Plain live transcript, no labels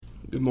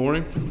Good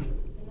morning.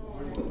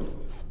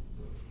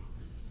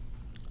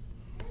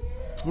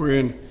 We're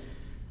in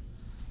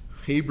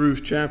Hebrews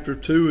chapter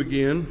 2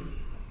 again,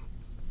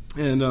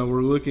 and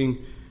we're looking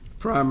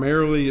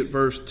primarily at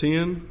verse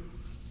 10.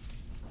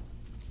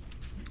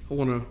 I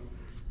want to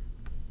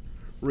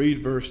read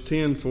verse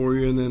 10 for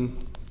you, and then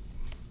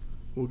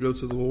we'll go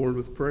to the Lord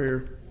with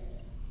prayer.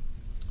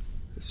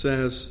 It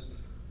says,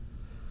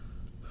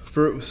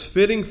 "For it was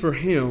fitting for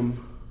him,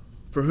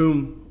 for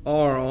whom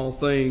are all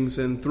things,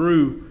 and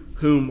through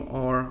whom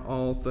are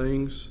all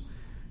things,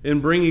 in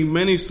bringing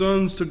many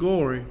sons to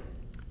glory,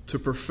 to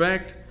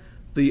perfect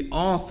the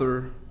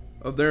author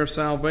of their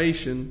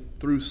salvation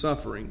through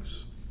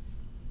sufferings."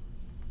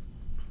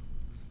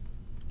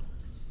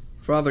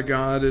 Father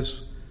God,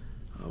 as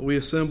we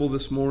assemble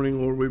this morning,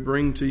 Lord, we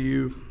bring to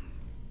you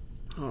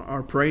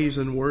our praise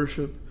and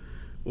worship,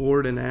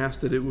 Lord, and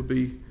ask that it would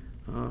be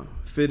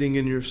fitting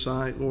in your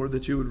sight, Lord,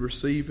 that you would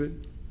receive it.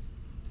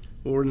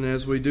 Lord, and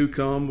as we do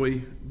come,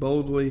 we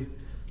boldly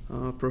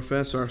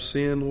profess our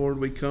sin, Lord.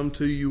 We come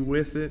to you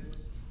with it,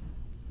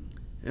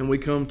 and we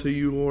come to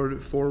you,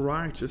 Lord, for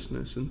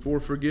righteousness and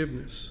for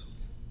forgiveness.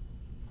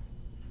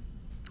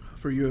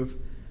 For you have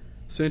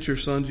sent your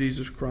Son,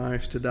 Jesus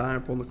Christ, to die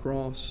upon the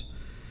cross.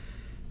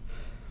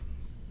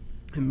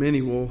 And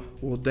many will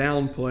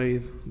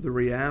downplay the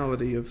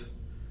reality of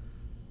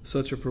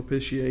such a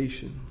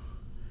propitiation.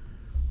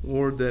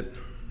 Lord, that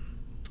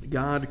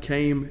God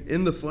came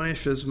in the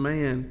flesh as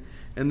man,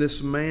 and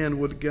this man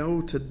would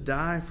go to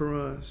die for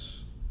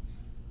us.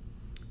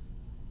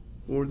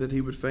 Lord, that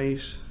he would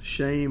face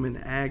shame and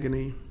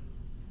agony,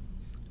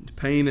 and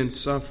pain and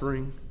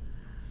suffering.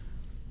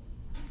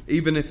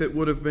 Even if it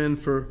would have been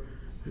for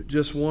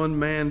just one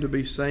man to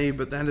be saved,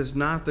 but that is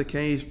not the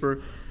case, for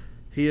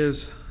he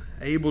is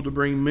able to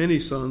bring many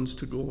sons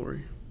to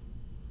glory.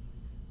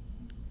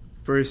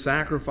 For his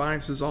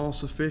sacrifice is all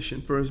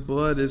sufficient, for his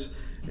blood is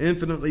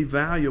infinitely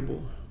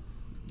valuable.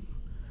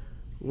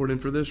 Lord,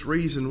 and for this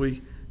reason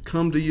we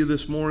come to you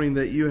this morning,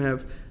 that you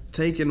have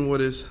taken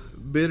what is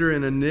bitter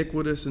and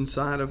iniquitous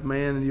inside of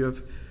man, and you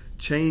have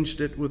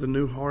changed it with a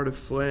new heart of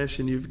flesh,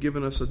 and you've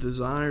given us a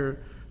desire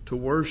to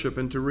worship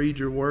and to read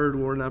your word,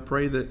 Lord. And I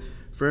pray that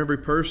for every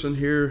person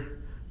here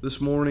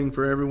this morning,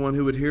 for everyone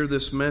who would hear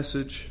this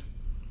message,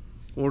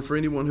 Lord, for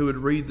anyone who would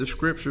read the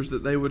scriptures,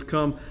 that they would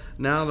come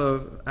out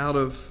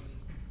of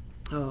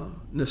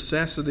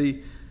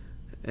necessity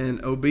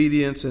and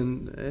obedience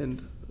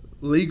and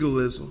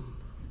legalism.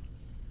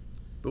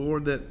 But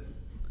Lord, that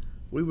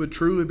we would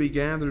truly be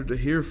gathered to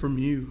hear from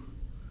you.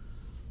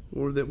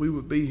 Lord, that we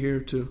would be here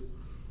to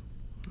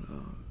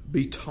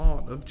be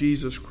taught of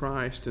Jesus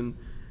Christ and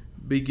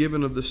be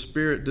given of the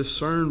Spirit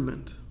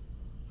discernment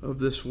of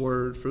this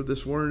word. For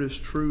this word is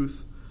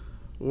truth,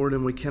 Lord,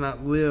 and we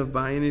cannot live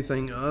by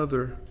anything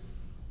other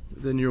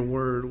than your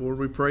word. Lord,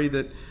 we pray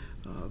that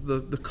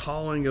the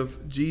calling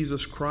of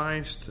Jesus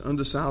Christ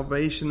unto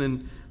salvation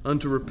and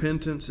unto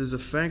repentance is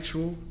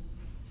effectual.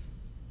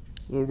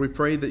 Lord, we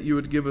pray that you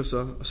would give us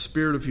a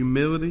spirit of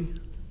humility.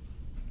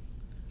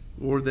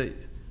 Lord, that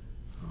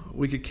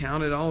we could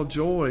count it all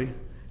joy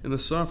in the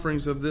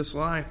sufferings of this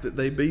life, that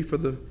they be for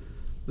the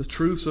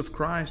truths of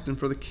Christ and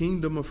for the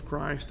kingdom of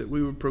Christ, that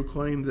we would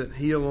proclaim that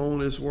he alone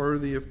is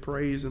worthy of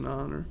praise and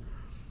honor.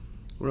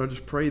 Lord, I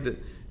just pray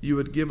that you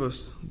would give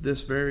us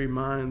this very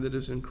mind that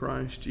is in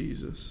Christ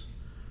Jesus,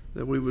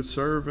 that we would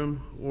serve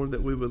him, or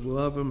that we would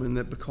love him, and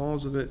that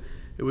because of it,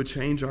 it would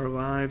change our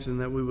lives,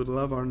 and that we would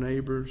love our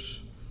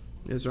neighbors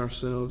as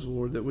ourselves,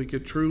 Lord, that we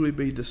could truly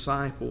be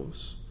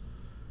disciples,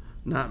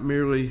 not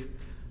merely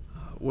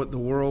what the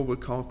world would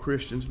call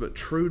Christians, but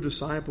true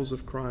disciples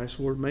of Christ.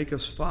 Lord, make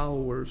us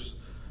followers,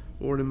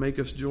 Lord, and make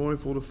us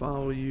joyful to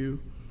follow you.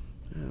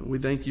 We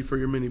thank you for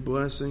your many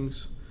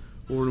blessings,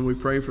 Lord, and we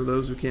pray for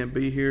those who can't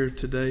be here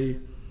today.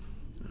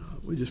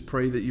 We just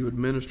pray that you would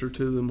minister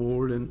to them,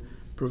 Lord, and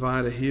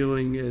provide a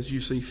healing as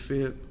you see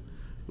fit,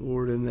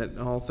 Lord, and that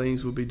all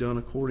things would be done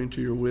according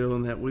to your will,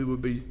 and that we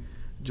would be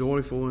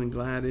joyful and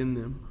glad in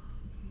them.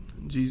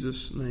 In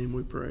Jesus' name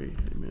we pray.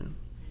 Amen.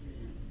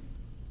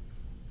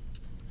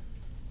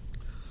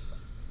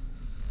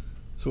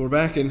 So we're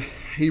back in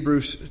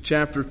Hebrews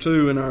chapter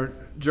 2, and our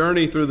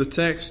journey through the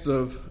text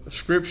of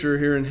Scripture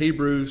here in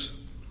Hebrews,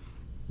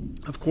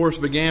 of course,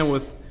 began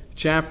with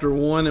chapter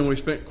 1, and we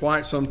spent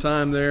quite some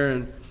time there.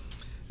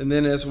 And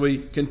then as we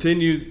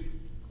continued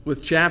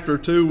with chapter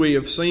 2, we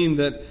have seen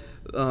that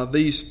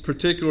these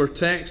particular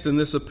texts in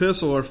this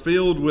epistle are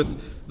filled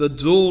with the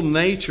dual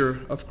nature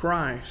of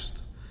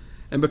Christ.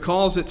 And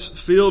because it's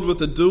filled with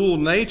the dual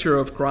nature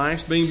of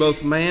Christ, being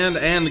both man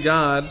and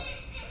God,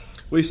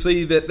 we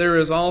see that there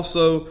is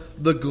also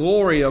the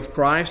glory of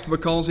Christ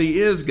because he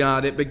is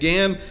God. It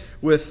began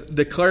with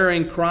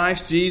declaring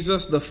Christ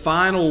Jesus the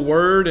final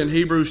word in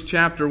Hebrews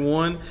chapter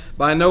 1.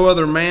 By no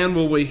other man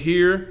will we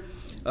hear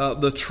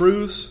the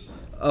truths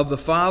of the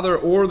Father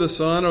or the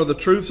Son, or the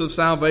truths of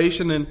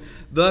salvation, and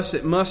thus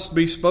it must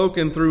be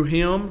spoken through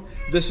him.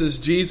 This is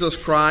Jesus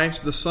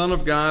Christ, the Son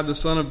of God, the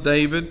Son of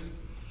David.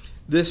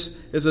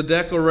 This is a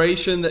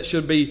declaration that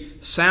should be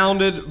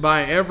sounded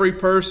by every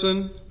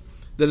person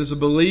that is a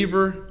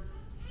believer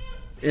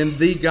in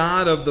the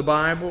God of the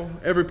Bible,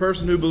 every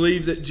person who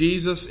believes that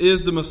Jesus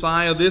is the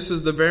Messiah, this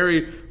is the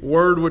very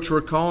word which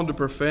we're called to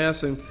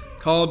profess and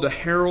called to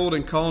herald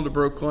and called to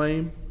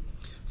proclaim.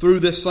 Through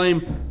this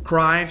same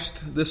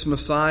Christ, this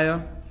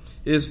Messiah,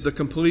 is the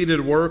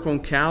completed work on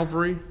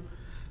Calvary,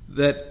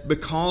 that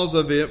because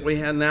of it we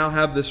now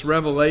have this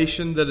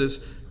revelation that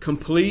is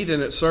complete,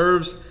 and it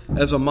serves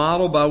as a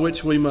model by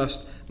which we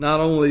must not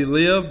only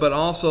live, but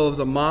also as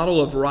a model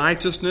of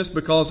righteousness,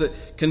 because it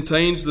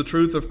contains the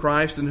truth of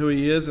Christ and who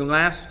He is. And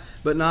last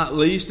but not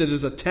least, it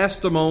is a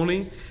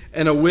testimony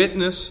and a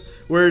witness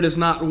where it is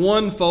not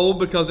one-fold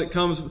because it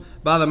comes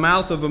by the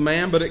mouth of a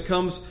man, but it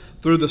comes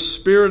through the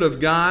Spirit of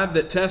God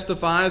that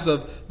testifies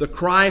of the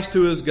Christ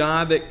who is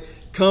God, that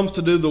comes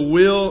to do the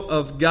will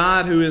of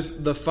God who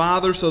is the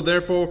Father. So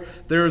therefore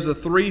there is a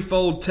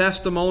threefold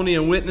testimony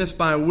and witness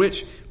by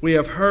which we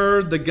have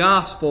heard the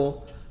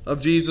gospel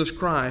of Jesus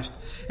Christ.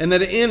 And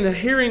that in the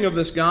hearing of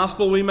this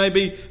gospel we may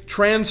be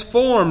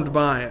transformed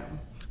by it,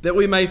 that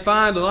we may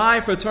find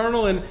life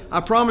eternal. And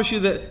I promise you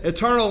that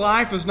eternal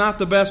life is not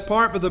the best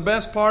part, but the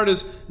best part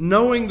is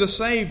knowing the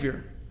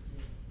Savior.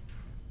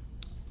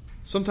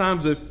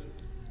 Sometimes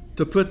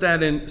to put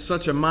that in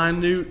such a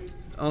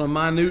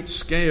minute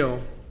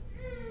scale,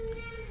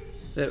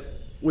 that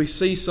we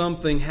see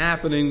something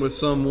happening with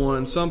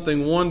someone,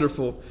 something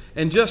wonderful,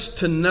 and just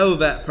to know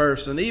that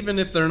person, even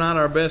if they're not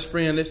our best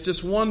friend, it's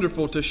just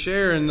wonderful to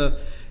share in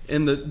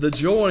the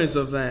joys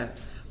of that.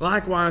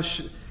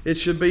 Likewise, it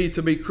should be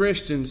to be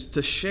Christians,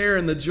 to share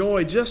in the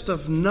joy just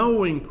of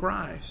knowing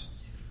Christ.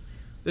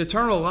 The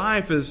eternal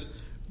life is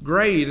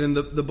great, and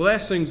the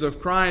blessings of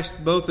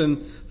Christ, both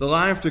in the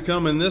life to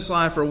come and this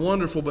life, are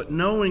wonderful, but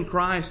knowing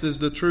Christ is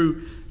the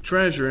true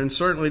treasure. And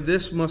certainly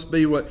this must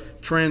be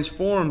what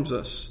transforms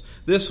us.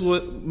 This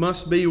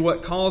must be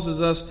what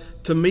causes us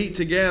to meet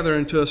together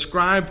and to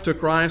ascribe to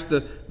Christ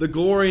the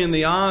glory and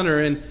the honor,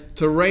 and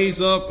to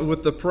raise up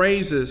with the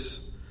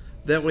praises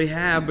that we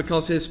have,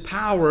 because His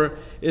power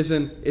is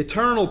an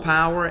eternal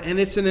power, and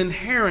it's an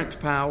inherent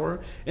power,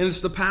 and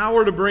it's the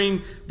power to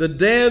bring the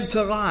dead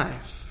to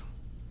life.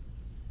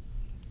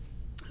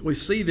 We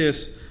see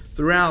this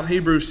throughout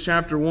Hebrews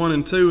chapter 1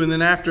 and 2, and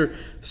then after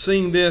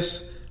seeing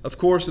this, of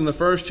course, in the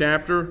first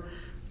chapter,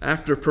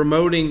 after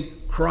promoting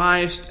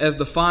Christ as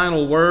the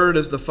final word,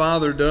 as the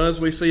Father does,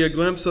 we see a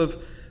glimpse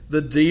of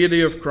the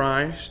deity of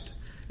Christ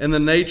and the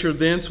nature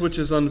thence which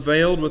is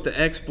unveiled with the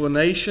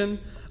explanation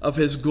of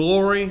His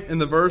glory in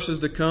the verses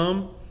to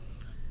come,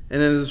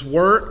 and in His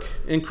work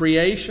in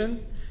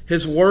creation,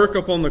 His work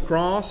upon the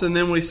cross, and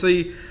then we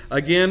see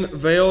again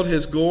veiled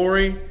His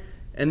glory,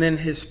 and then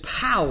His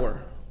power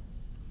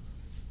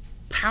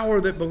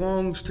that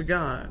belongs to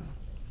God,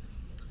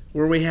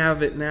 where we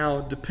have it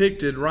now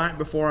depicted right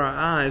before our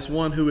eyes,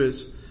 one who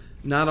is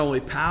not only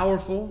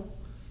powerful,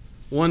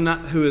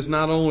 who is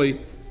not only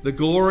the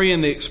glory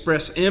and the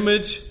express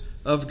image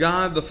of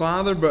God the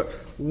Father, but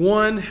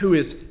one who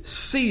is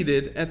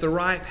seated at the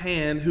right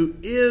hand, who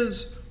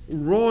is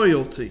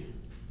royalty.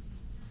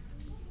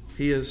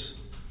 He is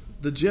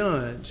the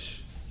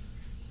judge.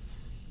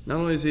 Not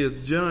only is He the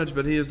judge,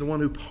 but He is the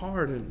one who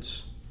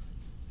pardons.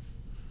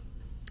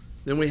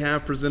 Then we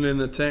have presented in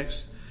the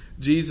text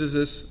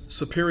Jesus'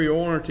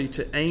 superiority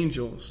to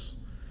angels,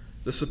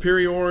 the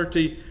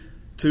superiority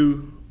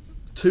to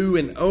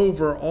and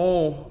over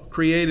all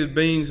created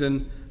beings,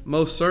 and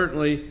most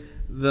certainly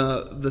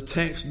the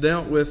text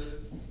dealt with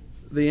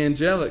the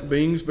angelic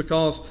beings,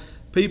 because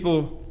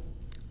people,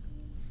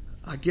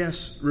 I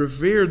guess,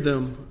 revered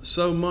them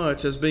so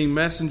much as being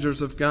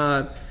messengers of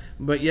God,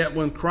 but yet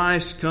when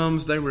Christ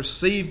comes, they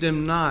received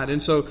Him not.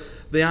 And so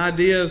the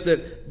idea is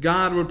that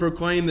God would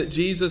proclaim that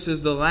Jesus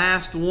is the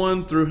last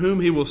one through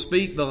whom He will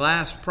speak, the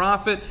last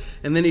prophet.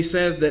 And then He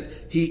says that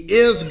He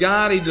is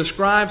God. He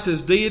describes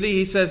His deity.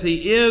 He says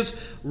He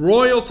is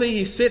royalty.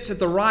 He sits at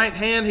the right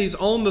hand. He's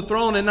on the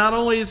throne. And not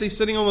only is He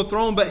sitting on the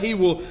throne, but He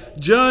will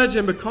judge.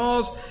 And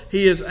because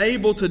He is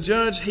able to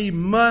judge, He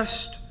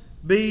must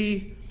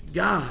be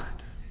God.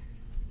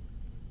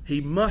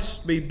 He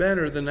must be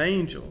better than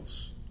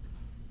angels.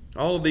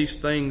 All of these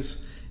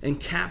things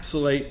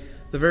encapsulate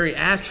the very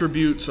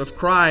attributes of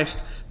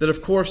Christ that,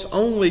 of course,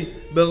 only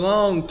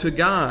belong to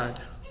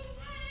God.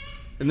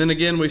 And then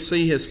again, we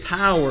see His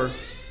power,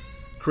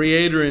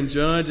 creator and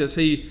judge, as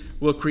He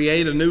will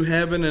create a new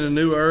heaven and a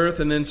new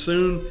earth. And then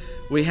soon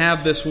we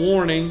have this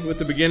warning with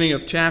the beginning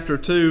of chapter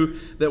 2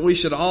 that we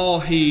should all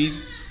heed,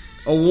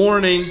 a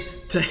warning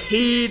to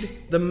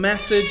heed the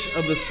message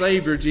of the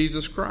Savior,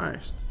 Jesus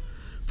Christ.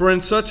 For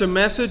in such a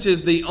message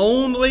is the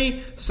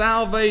only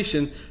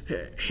salvation.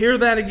 Hear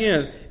that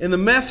again. In the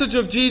message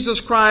of Jesus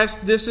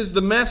Christ, this is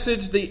the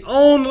message, the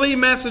only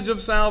message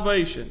of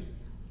salvation.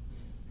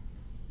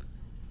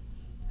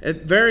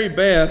 At very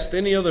best,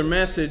 any other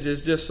message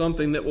is just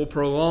something that will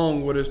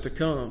prolong what is to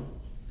come.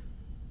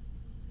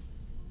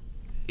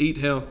 Eat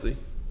healthy.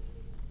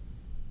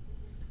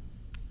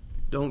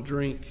 Don't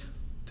drink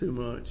too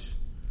much.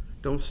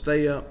 Don't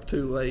stay up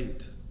too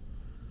late.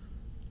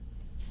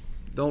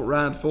 Don't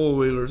ride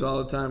four-wheelers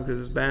all the time because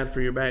it's bad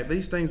for your back.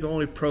 These things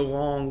only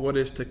prolong what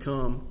is to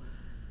come.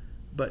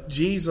 But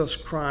Jesus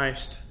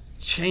Christ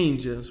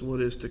changes what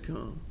is to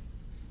come.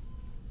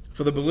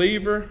 For the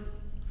believer,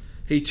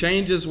 He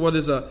changes what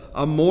is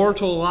a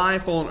mortal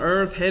life on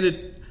earth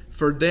headed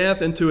for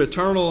death into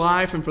eternal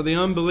life. And for the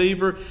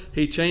unbeliever,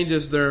 He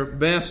changes their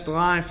best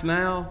life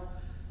now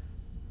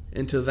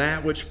into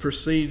that which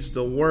precedes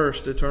the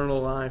worst eternal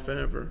life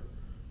ever,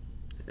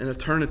 an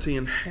eternity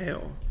in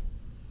hell.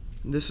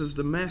 And this is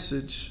the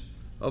message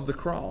of the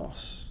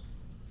cross.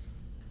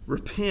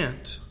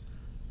 Repent.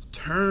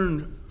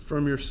 Turn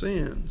from your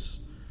sins.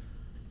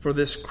 For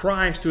this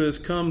Christ who has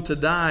come to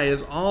die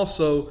is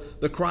also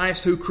the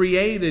Christ who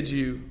created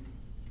you.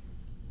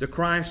 The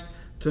Christ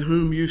to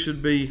whom you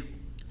should be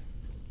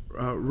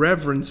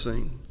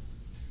reverencing.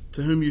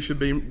 To whom you should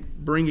be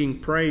bringing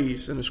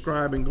praise and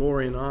ascribing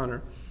glory and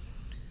honor.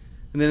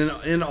 And then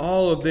in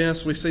all of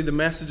this, we see the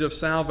message of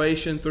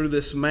salvation through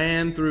this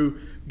man, through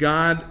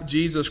God,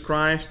 Jesus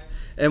Christ.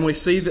 And we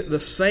see that the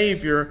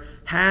Savior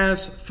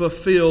has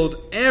fulfilled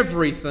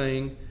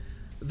everything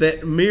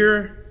that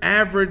mere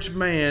average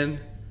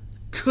man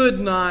could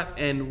not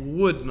and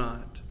would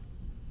not.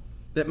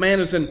 That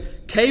man is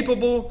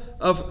incapable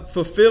of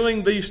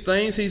fulfilling these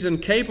things. He's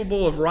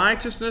incapable of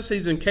righteousness.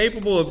 He's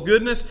incapable of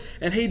goodness.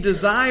 And he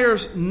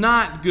desires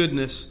not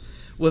goodness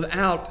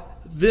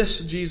without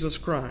this Jesus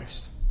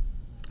Christ,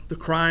 the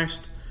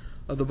Christ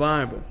of the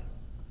Bible.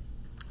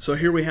 So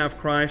here we have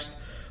Christ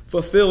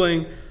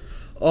fulfilling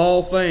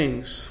all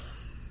things.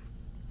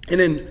 And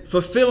in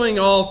fulfilling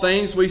all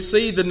things, we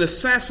see the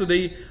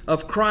necessity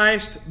of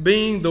Christ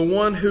being the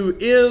one who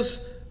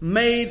is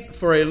made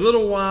for a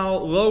little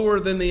while lower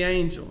than the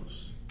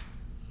angels.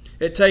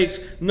 It takes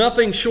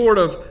nothing short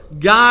of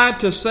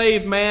God to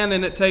save man,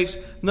 and it takes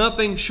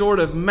nothing short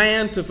of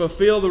man to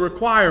fulfill the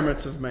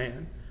requirements of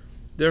man.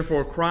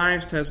 Therefore,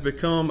 Christ has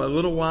become a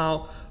little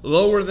while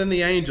lower than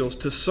the angels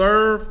to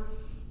serve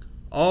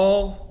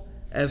all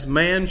as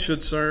man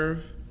should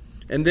serve.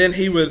 And then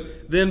he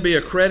would then be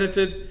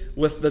accredited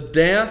with the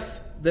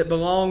death that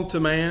belonged to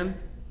man,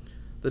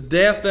 the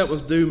death that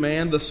was due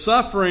man, the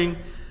suffering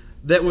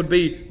that would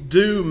be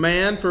due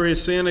man for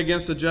his sin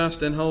against a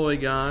just and holy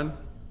God.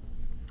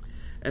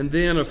 And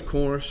then, of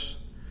course,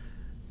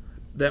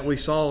 that we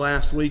saw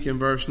last week in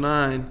verse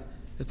 9,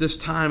 at this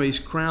time he's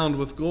crowned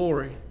with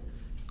glory,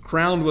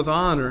 crowned with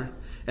honor,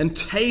 and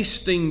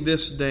tasting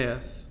this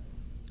death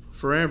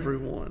for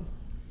everyone.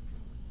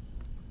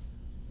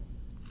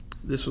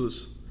 This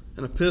was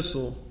an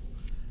epistle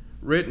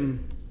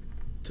written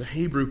to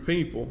Hebrew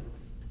people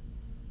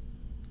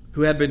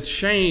who had been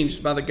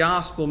changed by the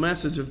gospel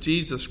message of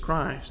Jesus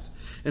Christ.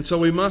 And so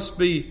we must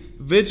be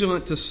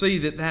vigilant to see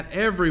that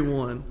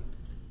everyone,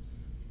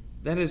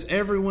 that is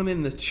everyone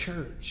in the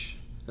church,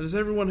 that is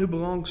everyone who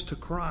belongs to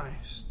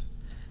Christ,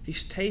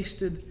 he's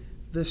tasted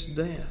this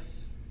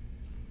death.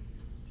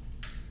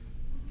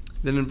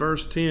 Then in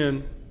verse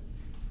 10,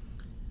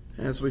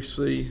 as we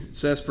see, it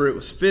says, "For it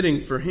was fitting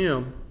for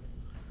him,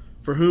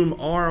 for whom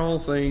are all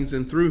things,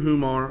 and through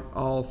whom are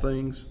all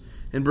things,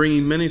 and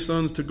bringing many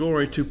sons to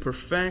glory, to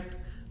perfect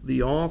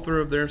the author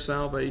of their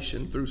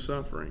salvation through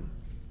suffering."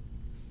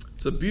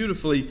 It's a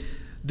beautifully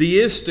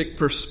deistic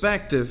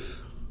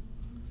perspective,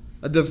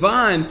 a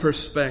divine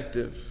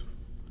perspective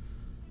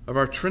of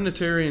our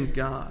Trinitarian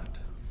God.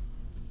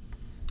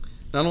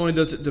 Not only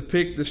does it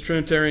depict this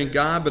Trinitarian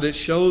God, but it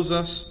shows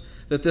us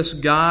that this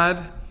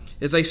God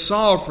is a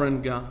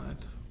sovereign God.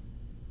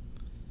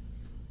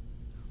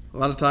 A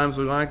lot of times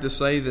we like to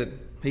say that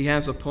He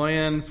has a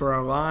plan for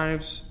our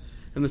lives.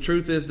 And the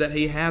truth is that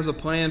He has a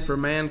plan for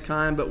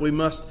mankind, but we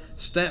must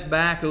step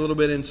back a little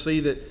bit and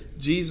see that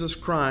Jesus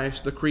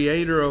Christ, the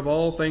Creator of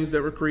all things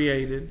that were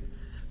created,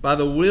 by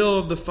the will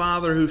of the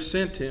Father who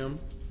sent Him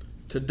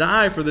to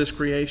die for this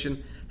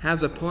creation,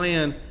 has a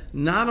plan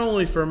not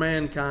only for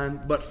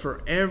mankind, but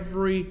for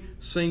every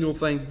single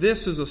thing.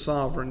 This is a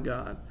sovereign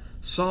God,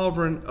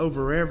 sovereign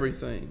over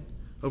everything,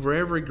 over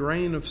every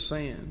grain of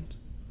sand,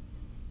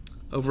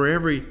 over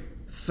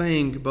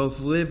everything,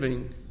 both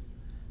living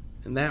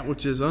and that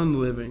which is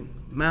unliving,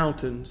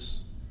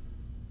 mountains,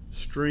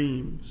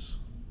 streams,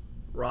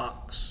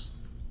 rocks.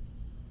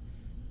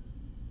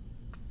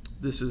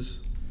 This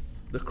is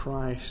the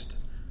Christ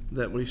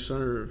that we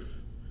serve.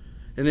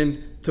 And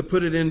then to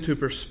put it into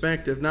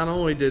perspective, not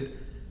only did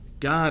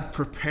God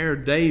prepare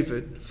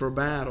David for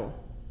battle,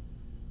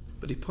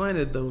 but He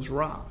planted those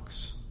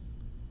rocks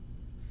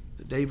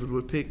that David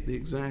would pick the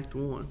exact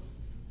one.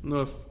 I don't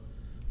know if,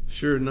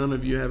 sure, none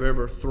of you have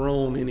ever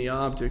thrown any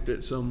object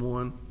at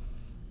someone,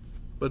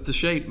 but the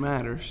shape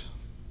matters.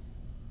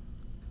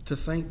 To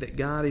think that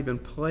God even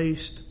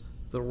placed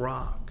the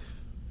rock.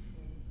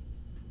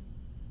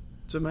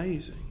 It's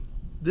amazing.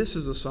 This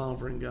is a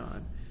sovereign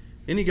God.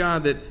 Any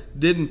God that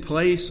didn't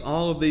place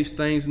all of these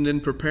things and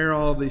didn't prepare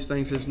all of these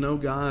things is no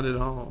God at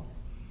all.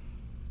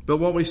 But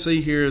what we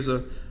see here is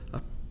a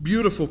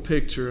beautiful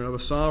picture of a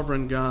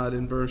sovereign God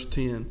in verse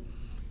 10.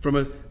 From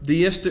a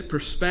deistic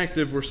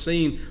perspective, we're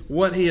seeing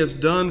what He has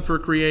done for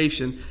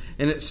creation.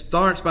 And it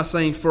starts by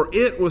saying, for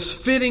it was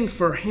fitting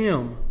for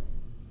Him.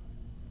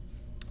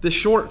 This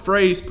short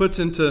phrase puts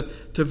into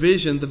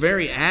vision the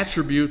very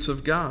attributes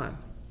of God.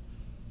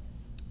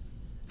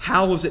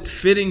 How was it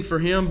fitting for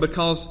Him?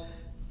 Because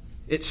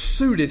it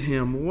suited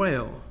Him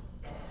well.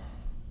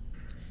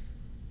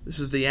 This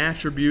is the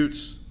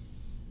attributes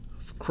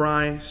of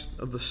Christ,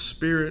 of the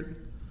Spirit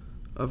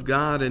of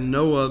God, and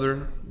no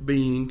other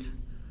being.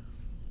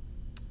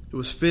 It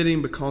was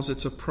fitting because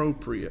it's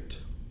appropriate.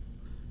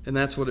 And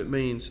that's what it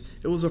means.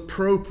 It was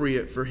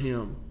appropriate for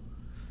Him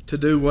to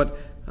do what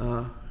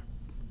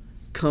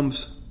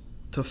comes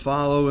to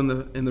follow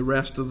in the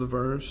rest of the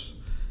verse.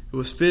 It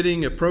was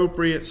fitting,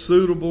 appropriate,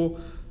 suitable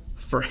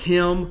for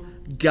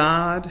Him,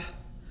 God,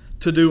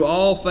 to do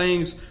all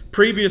things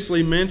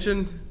previously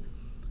mentioned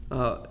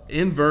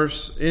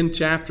in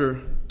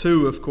chapter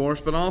 2, of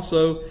course, but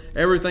also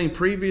everything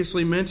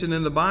previously mentioned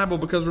in the Bible,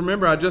 because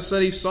remember, I just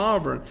said He's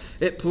sovereign.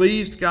 It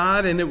pleased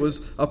God, and it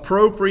was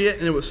appropriate,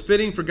 and it was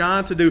fitting for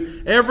God to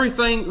do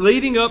everything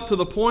leading up to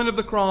the point of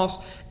the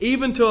cross,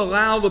 even to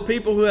allow the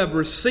people who have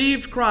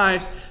received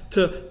Christ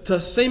to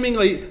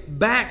seemingly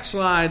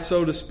backslide,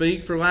 so to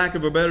speak, for lack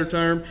of a better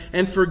term,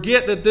 and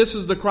forget that this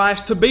is the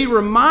Christ, to be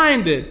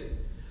reminded.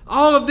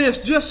 All of this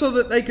just so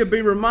that they could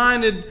be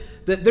reminded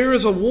that there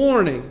is a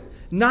warning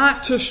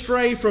not to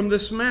stray from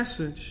this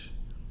message,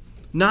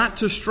 not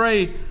to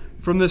stray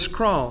from this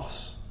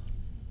cross.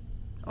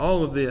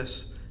 All of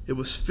this, it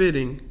was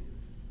fitting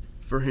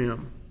for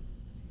Him.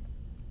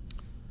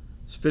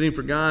 It's fitting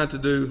for God to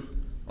do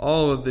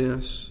all of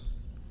this.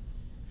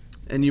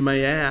 And you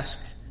may ask,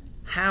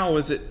 how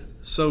is it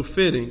so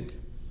fitting?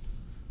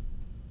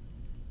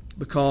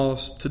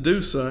 Because to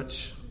do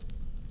such,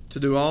 to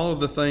do all of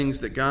the things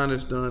that God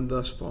has done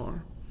thus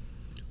far,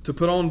 to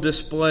put on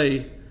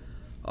display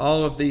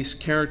all of these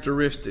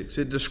characteristics.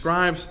 It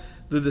describes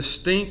the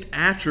distinct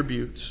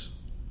attributes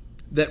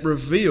that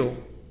reveal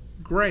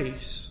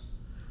grace,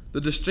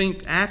 the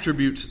distinct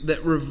attributes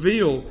that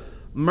reveal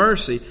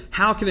mercy.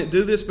 How can it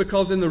do this?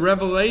 Because in the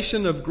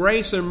revelation of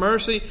grace and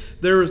mercy,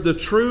 there is the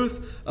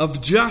truth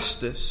of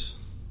justice,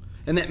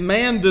 and that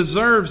man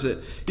deserves it.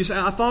 You say,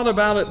 I thought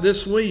about it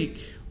this week,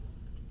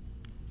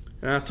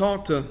 and I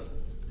talked to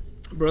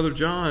Brother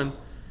John,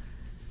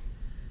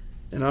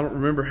 and I don't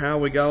remember how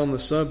we got on the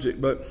subject,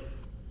 but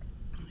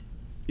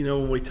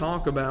when we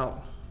talk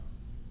about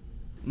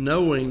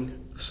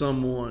knowing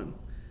someone,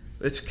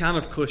 it's kind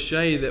of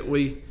cliche that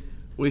we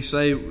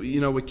say,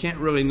 we can't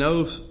really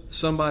know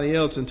somebody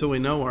else until we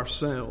know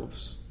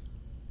ourselves.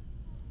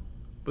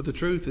 But the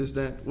truth is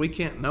that we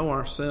can't know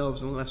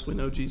ourselves unless we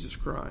know Jesus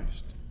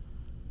Christ.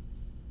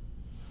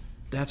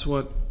 That's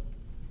what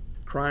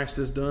Christ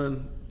has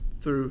done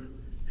through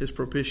His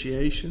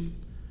propitiation.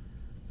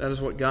 That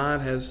is what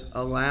God has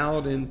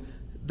allowed in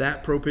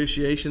that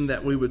propitiation,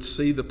 that we would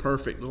see the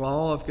perfect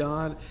law of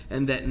God,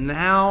 and that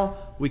now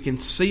we can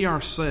see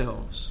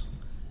ourselves.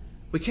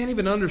 We can't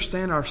even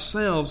understand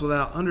ourselves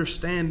without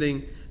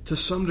understanding to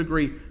some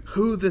degree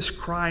who this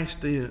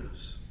Christ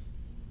is.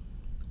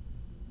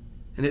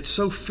 And it's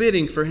so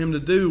fitting for Him to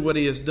do what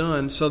He has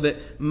done so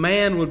that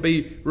man would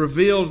be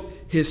revealed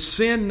his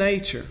sin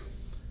nature,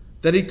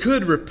 that he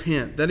could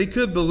repent, that he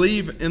could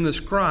believe in this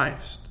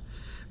Christ,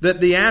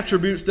 that the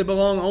attributes that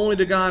belong only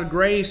to God,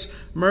 grace,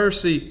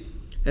 mercy,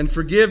 and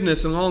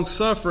forgiveness and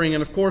long-suffering,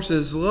 and of course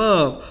His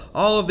love,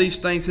 all of these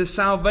things, His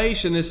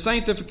salvation, His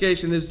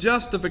sanctification, His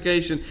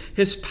justification,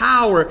 His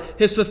power,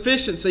 His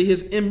sufficiency,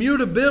 His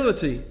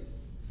immutability,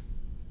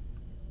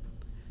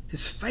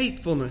 His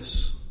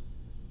faithfulness,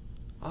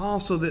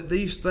 also that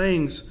these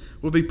things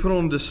will be put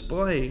on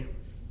display,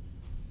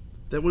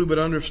 that we would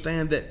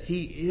understand that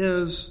He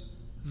is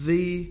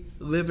the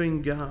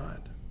living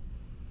God.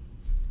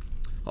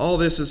 All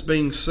this is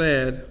being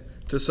said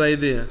to say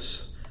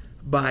this: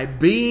 by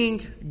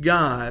being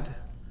God,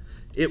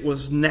 it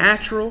was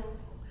natural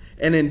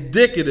and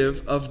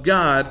indicative of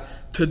God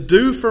to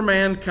do for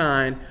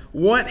mankind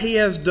what He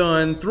has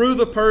done through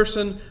the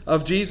person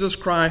of Jesus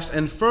Christ,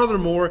 and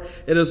furthermore,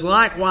 it is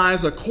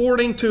likewise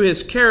according to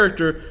His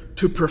character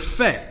to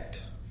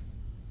perfect,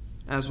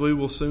 as we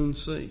will soon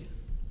see.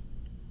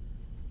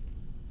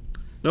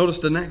 Notice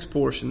the next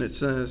portion. It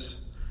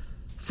says,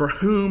 for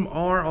whom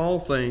are all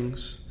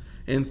things,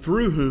 and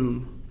through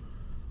whom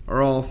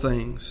are all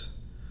things.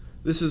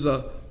 This is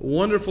a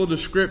wonderful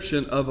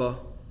description of a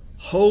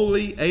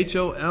holy,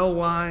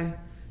 H-O-L-Y,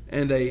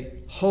 and a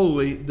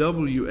holy,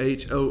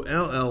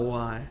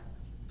 W-H-O-L-L-Y,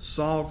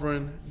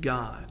 sovereign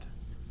God.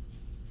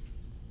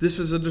 This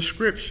is a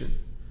description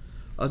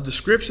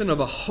of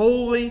a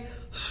holy,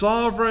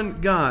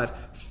 sovereign God,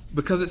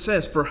 because it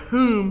says, for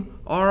whom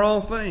are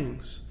all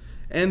things,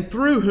 and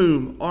through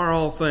whom are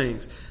all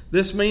things.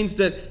 This means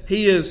that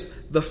He is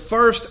the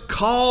first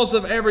cause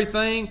of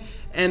everything,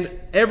 and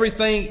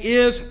everything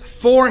is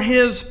for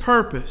His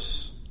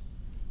purpose.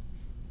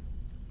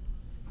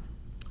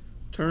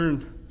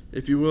 Turn,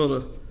 if you will,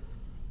 to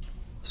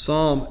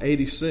Psalm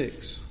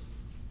 86.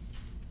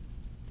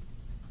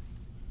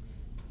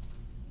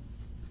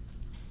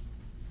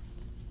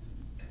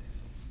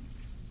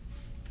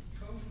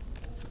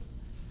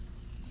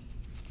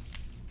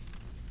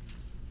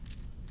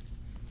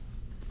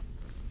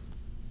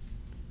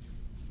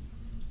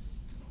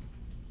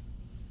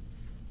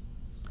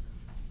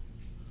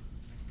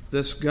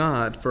 this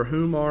God, for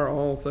whom are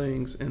all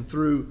things, and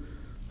through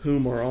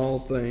whom are all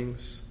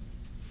things.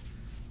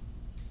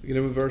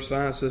 Beginning with verse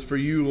 5, it says, "For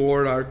you,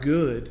 Lord, are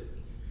good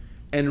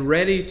and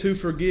ready to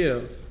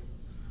forgive."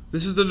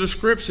 This is the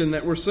description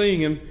that we're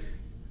seeing in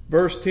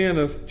verse 10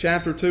 of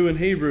chapter 2 in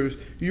Hebrews.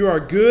 "You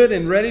are good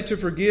and ready to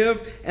forgive,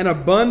 and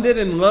abundant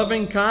in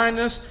loving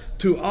kindness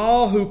to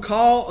all who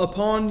call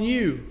upon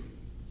you."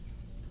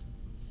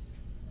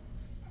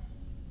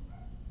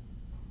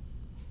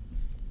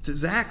 It's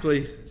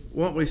exactly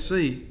what we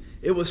see.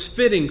 It was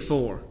fitting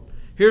for.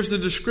 Here's the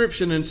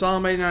description in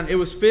Psalm 89. It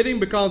was fitting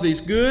because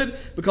He's good,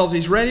 because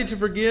He's ready to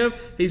forgive.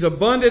 He's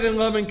abundant in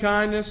loving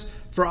kindness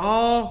for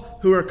all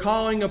who are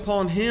calling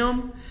upon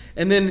Him.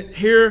 And then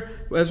here,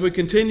 as we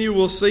continue,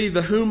 we'll see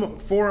the whom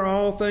for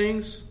all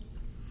things.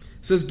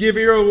 It says, "Give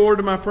ear, O Lord,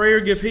 to my prayer.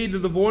 Give heed to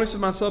the voice of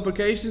my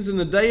supplications. In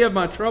the day of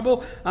my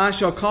trouble, I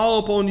shall call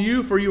upon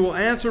you, for you will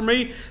answer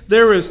me.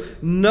 There is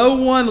no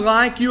one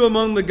like you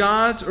among the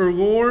gods, O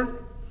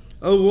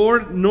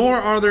Lord, nor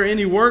are there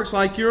any works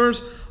like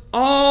yours.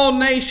 All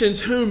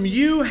nations whom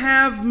you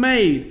have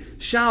made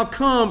shall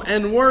come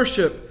and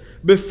worship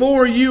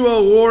before you,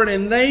 O Lord,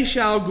 and they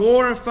shall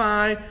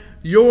glorify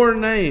your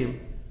name.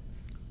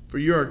 For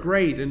you are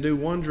great and do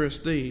wondrous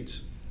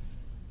deeds."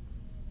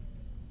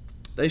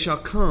 They shall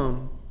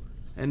come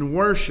and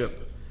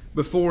worship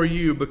before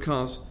you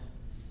because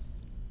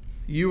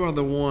you are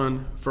the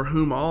one for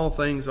whom all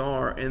things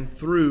are and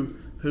through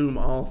whom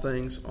all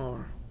things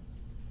are.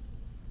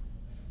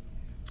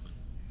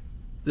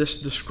 This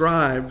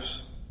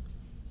describes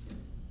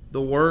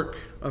the work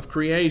of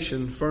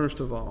creation, first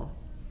of all.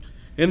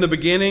 In the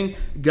beginning,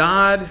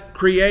 God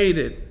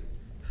created,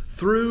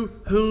 through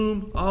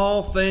whom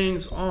all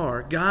things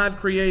are. God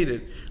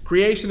created.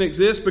 Creation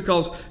exists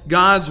because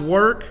God's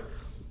work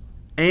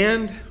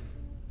and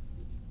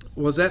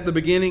was at the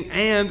beginning,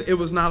 and it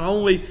was not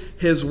only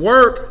His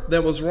work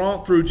that was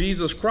wrought through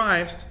Jesus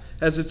Christ,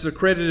 as it's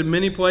accredited in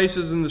many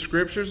places in the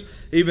Scriptures.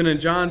 Even in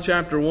John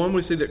chapter 1,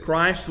 we see that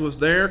Christ was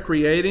there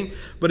creating.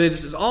 But it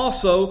is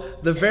also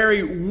the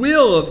very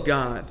will of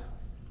God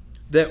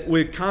that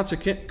we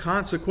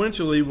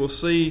consequentially will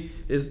see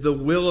is the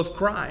will of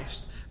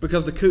Christ.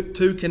 Because the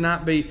two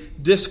cannot be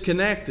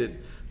disconnected.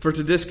 For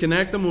to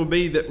disconnect them will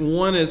be that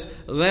one is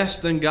less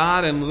than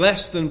God and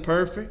less than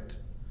perfect.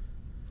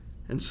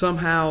 And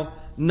somehow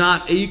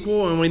not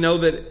equal. And we know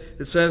that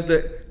it says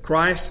that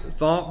Christ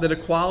thought that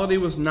equality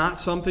was not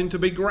something to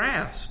be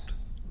grasped.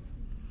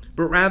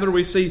 But rather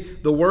we see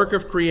the work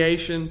of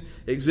creation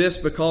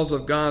exists because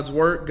of God's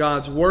work.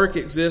 God's work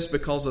exists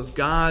because of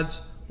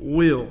God's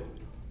will.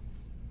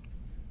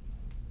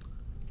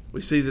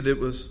 We see that it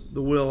was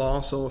the will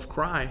also of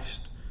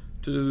Christ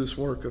to do this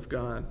work of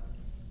God.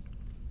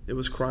 It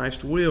was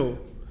Christ's will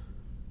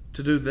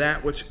to do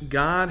that which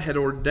God had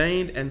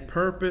ordained and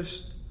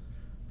purposed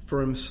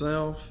for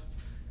Himself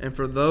and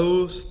for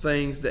those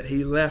things that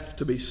He left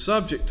to be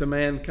subject to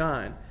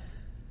mankind.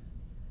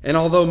 And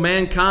although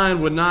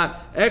mankind would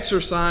not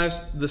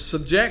exercise the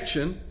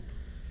subjection,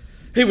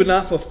 he would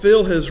not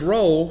fulfill His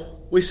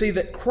role, we see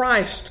that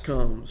Christ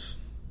comes.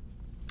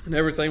 And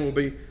everything will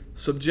be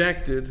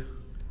subjected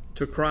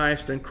to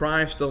Christ, and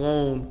Christ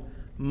alone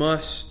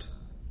must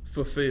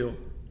fulfill.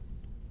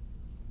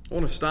 I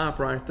want to stop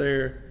right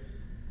there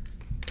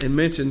and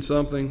mention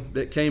something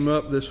that came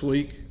up this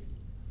week.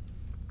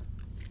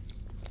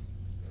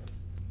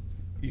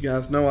 You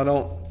guys know I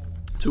don't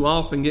too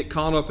often get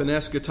caught up in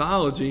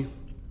eschatology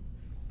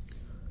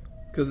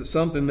because it's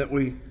something that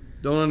we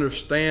don't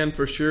understand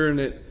for sure, and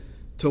it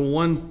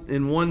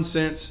in one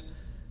sense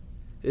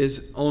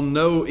is on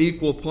no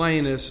equal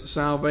plane as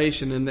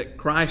salvation, and that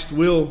Christ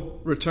will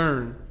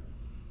return.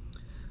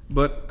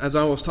 But as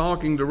I was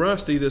talking to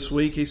Rusty this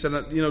week, he said,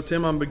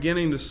 Tim, I'm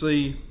beginning to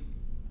see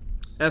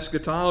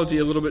eschatology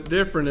a little bit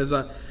different. As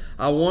I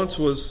once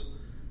was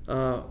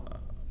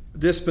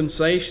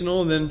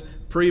dispensational and then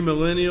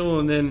premillennial,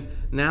 and then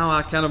now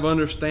I kind of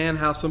understand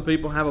how some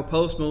people have a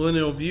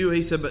postmillennial view.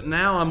 He said, but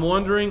now I'm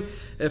wondering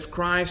if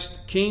Christ's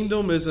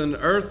kingdom is an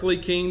earthly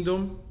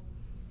kingdom,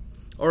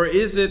 or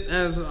is it,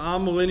 as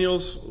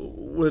amillennials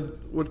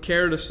would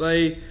care to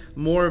say,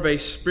 more of a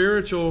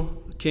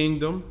spiritual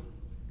kingdom?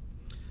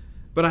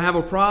 But I have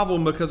a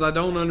problem because I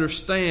don't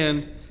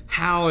understand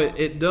how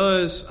it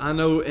does, I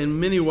know in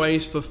many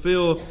ways,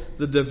 fulfill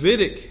the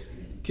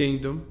Davidic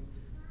kingdom.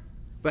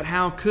 But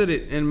how could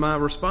it? And my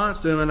response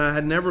to him, and I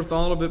had never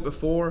thought of it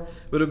before,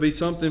 but it would be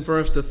something for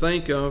us to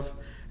think of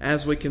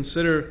as we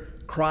consider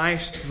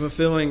Christ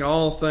fulfilling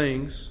all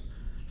things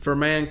for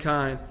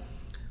mankind.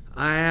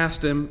 I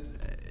asked him,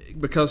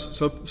 because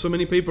so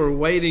many people are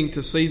waiting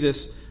to see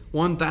this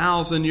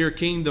 1,000-year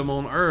kingdom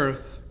on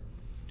earth.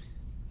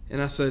 And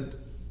I said,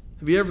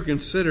 have you ever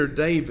considered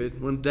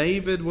David? When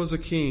David was a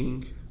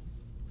king,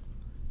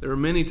 there were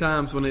many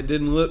times when it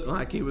didn't look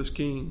like he was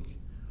king.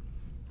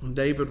 When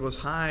David was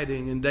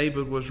hiding and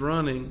David was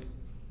running.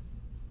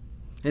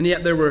 And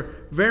yet there were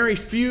very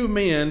few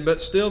men,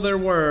 but still there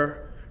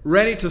were,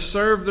 ready to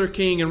serve their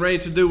king and ready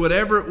to do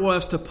whatever it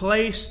was to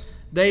place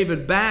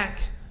David back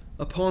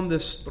upon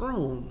this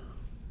throne.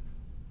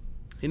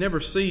 He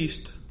never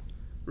ceased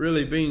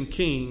really being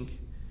king,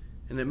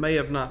 and it may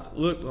have not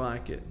looked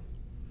like it.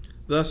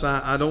 Thus,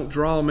 I don't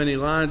draw many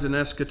lines in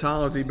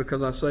eschatology,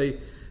 because I say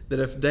that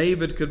if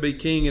David could be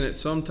king, and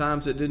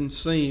sometimes it didn't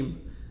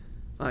seem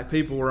like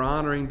people were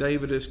honoring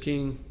David as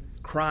king,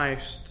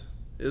 Christ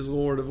is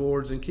Lord of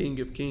lords and King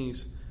of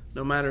kings,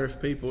 no matter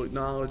if people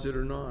acknowledge it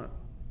or not.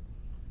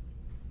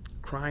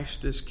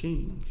 Christ is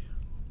king.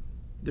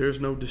 There is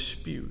no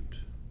dispute.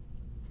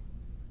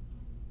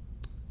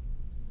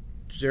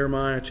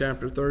 Jeremiah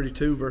chapter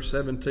 32, verse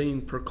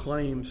 17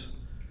 proclaims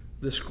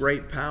this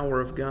great power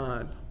of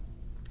God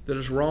that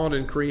is wrought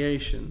in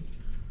creation,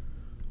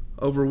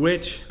 over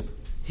which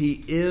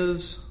He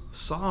is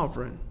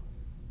sovereign.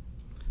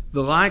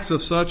 The likes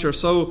of such are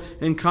so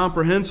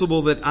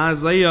incomprehensible that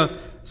Isaiah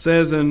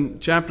says in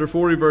chapter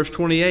 40, verse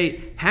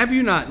 28, "Have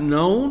you not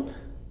known?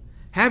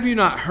 Have you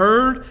not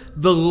heard?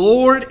 The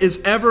Lord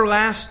is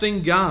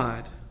everlasting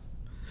God,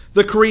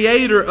 the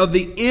creator of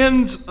the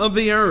ends of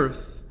the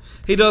earth.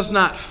 He does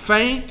not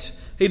faint.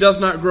 He does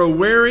not grow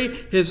weary.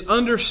 His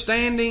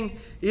understanding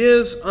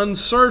is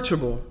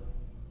unsearchable."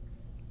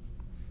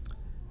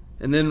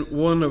 And then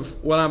one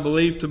of what I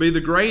believe to be the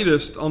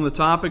greatest on the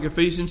topic,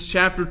 Ephesians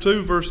chapter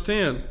 2, verse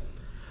 10.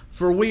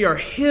 "For we are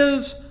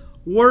His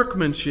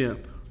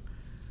workmanship,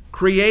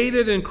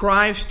 created in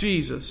Christ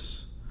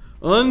Jesus,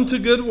 unto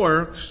good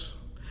works,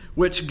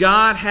 which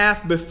God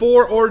hath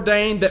before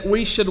ordained that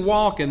we should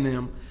walk in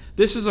them."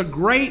 This is a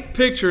great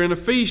picture in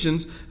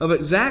Ephesians of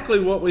exactly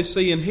what we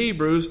see in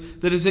Hebrews,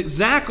 that is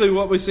exactly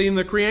what we see in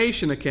the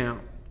creation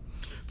account.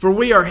 "For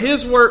we are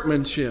His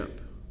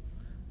workmanship,"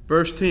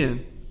 verse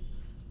 10,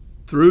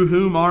 "through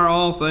whom are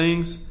all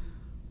things,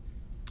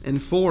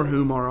 and for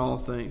whom are all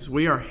things."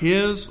 We are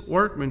His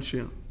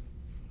workmanship,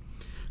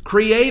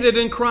 created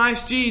in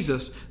Christ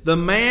Jesus, the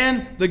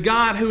man, the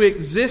God who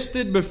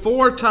existed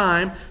before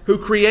time, who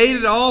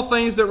created all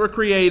things that were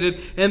created.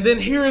 And then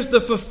here is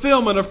the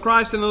fulfillment of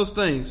Christ in those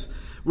things.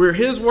 We're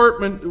His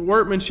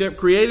workmanship,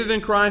 created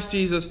in Christ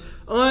Jesus,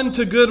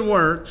 unto good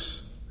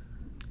works,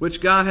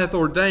 which God hath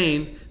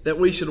ordained that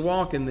we should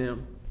walk in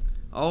them.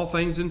 All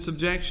things in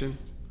subjection,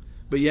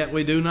 but yet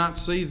we do not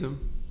see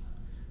them.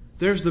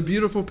 There's the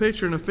beautiful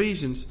picture in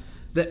Ephesians,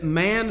 that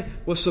man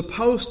was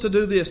supposed to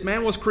do this.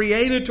 Man was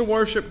created to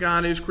worship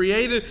God. He was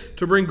created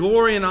to bring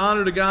glory and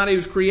honor to God. He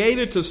was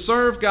created to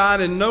serve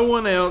God and no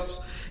one else.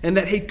 And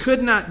that he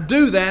could not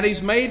do that.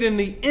 He's made in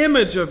the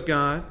image of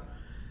God.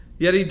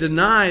 Yet he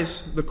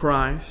denies the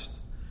Christ.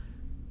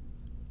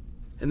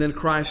 And then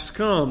Christ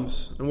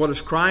comes. And what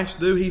does Christ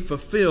do? He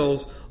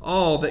fulfills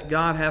all that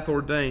God hath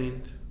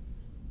ordained.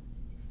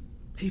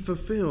 He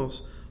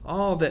fulfills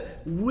all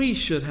that we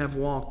should have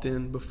walked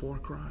in before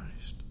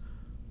Christ.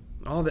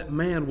 All that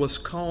man was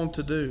called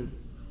to do.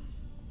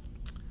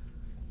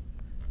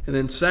 And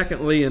then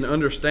secondly, in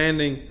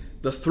understanding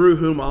the through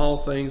whom all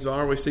things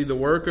are, we see the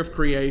work of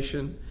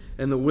creation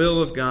and the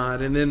will of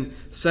God. And then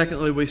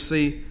secondly, we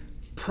see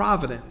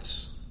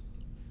providence.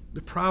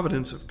 The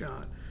providence of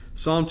God.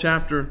 Psalm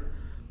chapter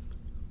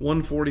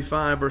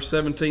 145, verse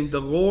 17.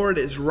 "The Lord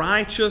is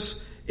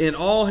righteous in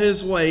all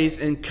His ways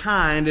and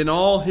kind in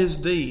all His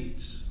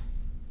deeds."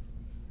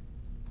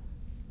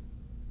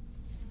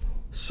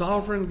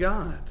 Sovereign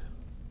God.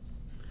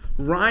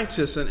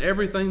 Righteous in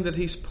everything that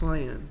He's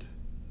planned.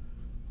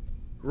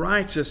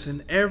 Righteous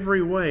in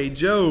every way.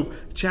 Job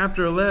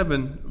chapter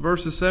 11,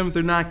 verses 7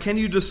 through 9. Can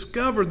you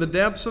discover the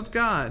depths of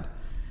God?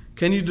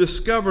 Can you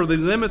discover the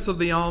limits of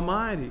the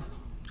Almighty?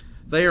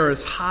 They are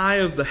as high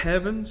as the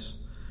heavens.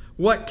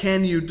 What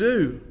can you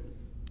do?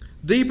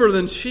 Deeper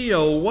than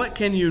Sheol, what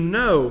can you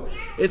know?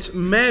 Its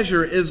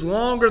measure is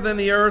longer than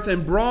the earth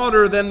and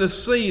broader than the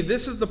sea.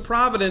 This is the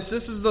providence.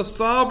 This is the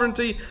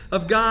sovereignty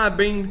of God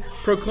being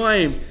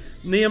proclaimed.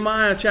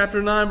 Nehemiah chapter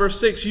 9, verse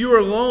 6. "You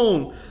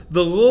alone,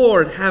 the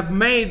Lord, have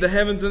made the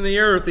heavens and the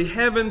earth, the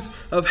heavens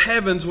of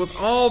heavens with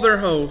all their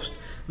host,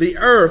 the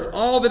earth,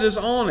 all that is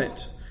on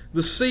it,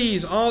 the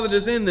seas, all that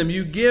is in them.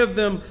 You give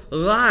them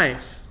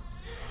life,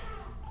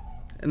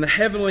 and the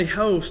heavenly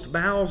host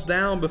bows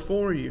down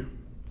before you."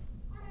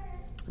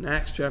 In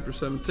Acts chapter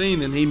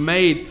 17, "And He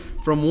made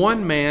from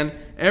one man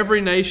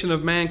every nation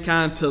of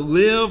mankind to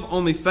live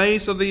on the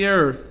face of the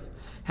earth,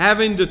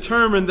 having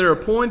determined their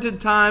appointed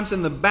times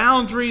and the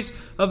boundaries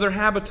of their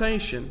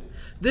habitation."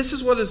 This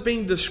is what is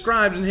being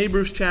described in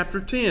Hebrews chapter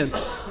 10.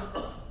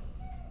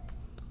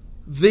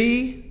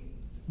 The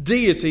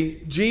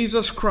deity,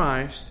 Jesus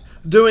Christ,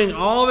 doing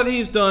all that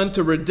He's done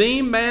to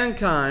redeem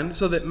mankind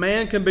so that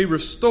man can be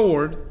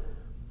restored,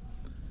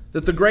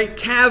 that the great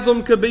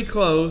chasm could be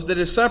closed, that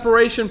his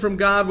separation from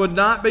God would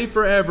not be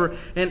forever.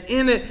 And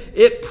in it,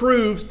 it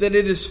proves that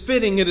it is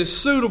fitting, it is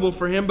suitable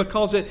for Him,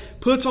 because it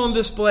puts on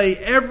display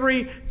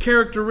every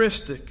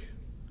characteristic,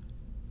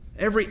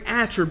 every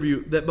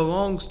attribute that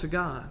belongs to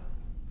God.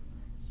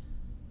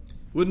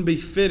 Wouldn't be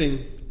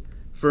fitting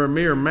for a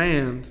mere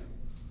man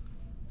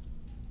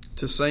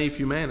to save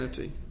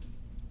humanity.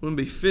 Wouldn't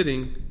be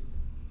fitting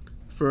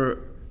for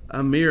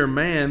a mere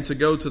man to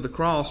go to the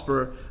cross,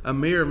 for a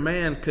mere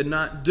man could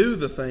not do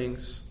the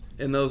things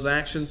in those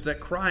actions that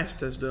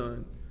Christ has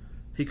done.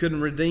 He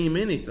couldn't redeem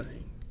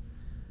anything.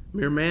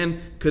 Mere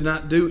man could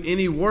not do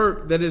any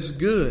work that is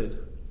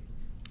good,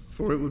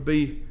 for it would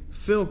be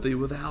filthy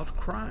without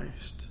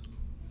Christ.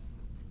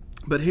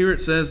 But here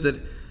it says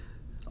that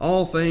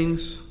all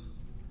things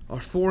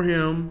are for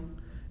Him,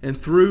 and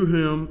through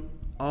Him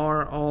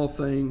are all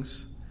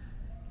things.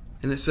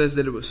 And it says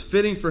that it was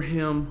fitting for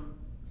Him,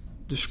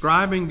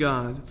 describing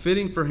God,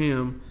 fitting for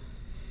Him,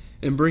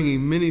 and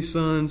bringing many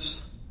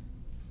sons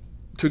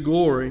to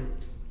glory,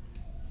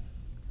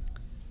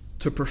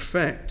 to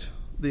perfect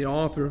the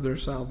author of their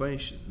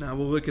salvation. Now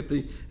we'll look at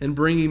and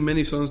bringing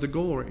many sons to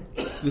glory.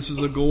 This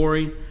is a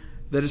glory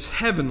that is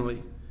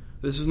heavenly.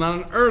 This is not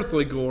an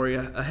earthly glory.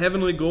 A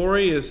heavenly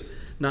glory is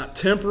not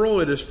temporal,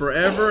 it is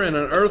forever, and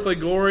an earthly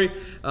glory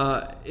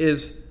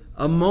is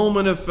a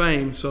moment of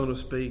fame, so to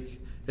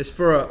speak. It's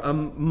for a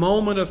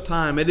moment of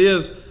time. It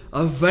is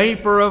a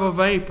vapor of a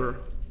vapor.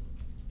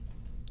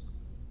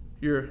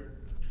 Your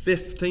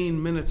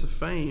 15 minutes of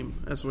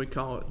fame, as we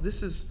call it.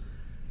 This is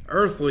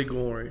earthly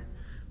glory.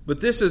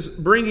 But this is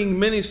bringing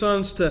many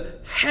sons to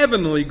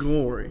heavenly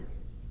glory.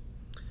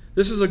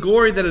 This is a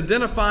glory that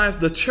identifies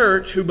the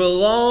church who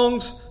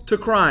belongs to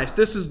Christ.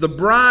 This is the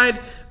bride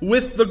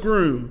with the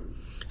groom,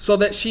 so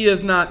that she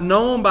is not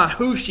known by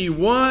who she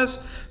was,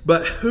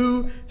 but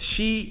who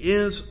she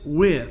is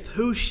with,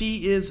 who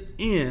she is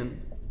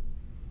in.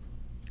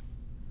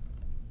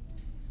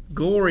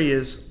 Glory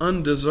is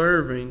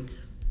undeserving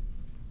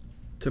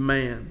to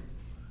man.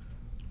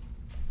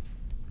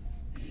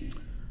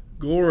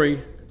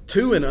 Glory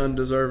to an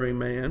undeserving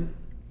man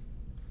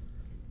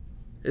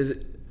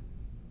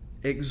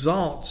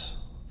exalts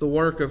the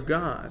work of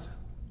God,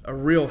 a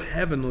real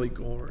heavenly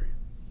glory.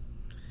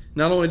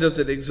 Not only does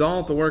it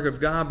exalt the work of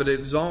God, but it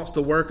exalts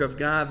the work of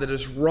God that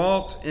is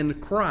wrought in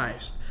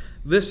Christ.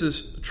 This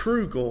is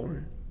true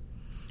glory.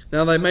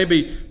 Now they may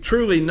be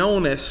truly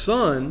known as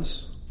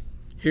sons,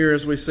 here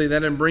as we see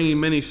that, in bringing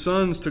many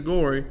sons to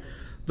glory,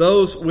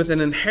 those with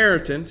an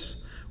inheritance,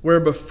 where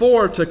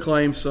before to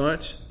claim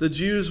such, the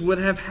Jews would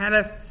have had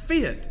a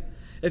fit.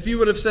 If you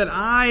would have said,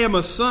 I am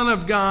a son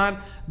of God,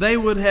 they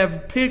would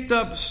have picked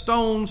up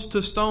stones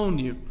to stone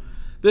you.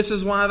 This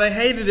is why they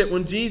hated it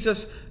when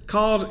Jesus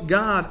called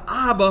God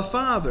Abba,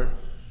 Father.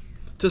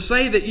 To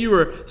say that you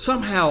were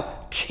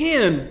somehow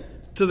kin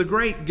to the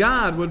great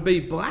God would be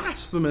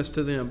blasphemous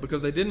to them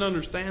because they didn't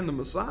understand the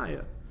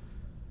Messiah.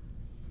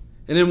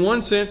 And in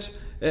one sense,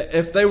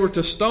 if they were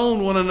to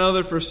stone one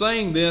another for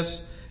saying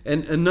this,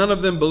 and none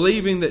of them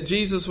believing that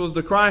Jesus was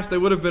the Christ, they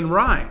would have been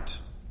right.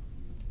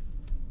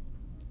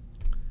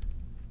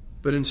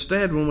 But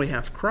instead, when we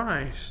have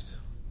Christ,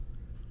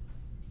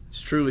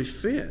 it's truly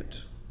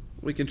fit.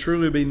 We can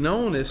truly be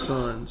known as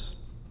sons.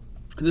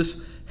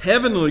 This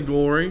heavenly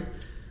glory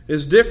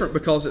is different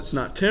because it's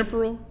not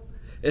temporal.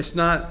 It's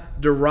not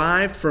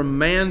derived from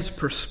man's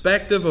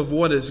perspective of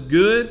what is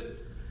good,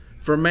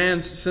 from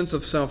man's sense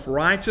of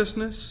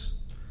self-righteousness.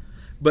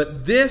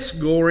 But this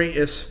glory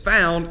is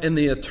found in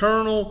the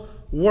eternal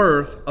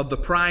worth of the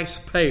price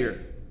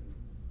payer,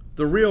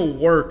 the real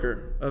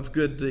worker of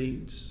good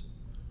deeds,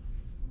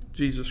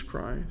 Jesus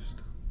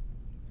Christ.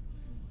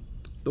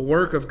 The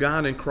work of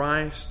God in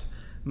Christ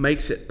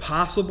makes it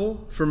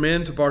possible for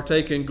men to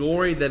partake in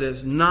glory that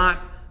is not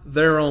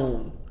their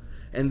own.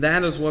 And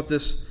that is what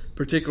this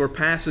particular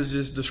passage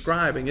is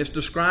describing. It's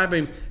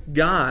describing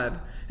God,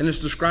 and it's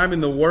describing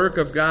the work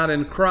of God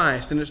in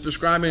Christ, and it's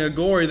describing a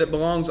glory that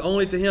belongs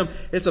only to Him.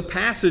 It's a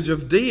passage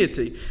of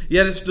deity,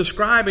 yet it's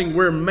describing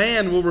where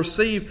man will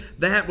receive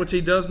that which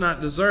he does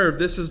not deserve.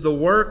 This is the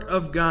work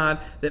of God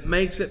that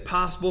makes it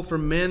possible for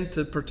men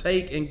to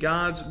partake in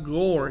God's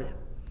glory.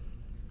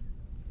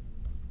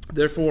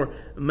 Therefore,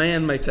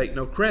 man may take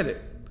no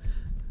credit.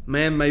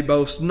 Man may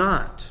boast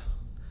not.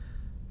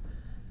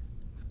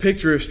 The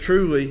picture is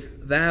truly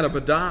that of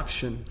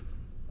adoption.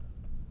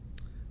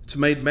 It's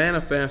made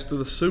manifest through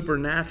the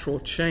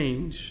supernatural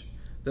change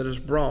that is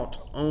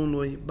brought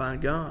only by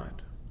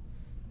God.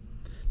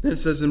 Then it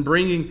says, in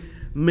bringing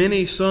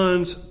many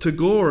sons to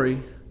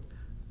glory,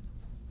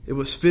 it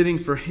was fitting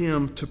for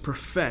Him to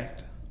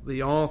perfect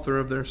the author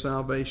of their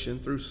salvation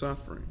through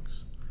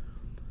sufferings.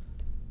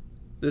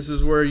 This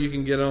is where you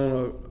can get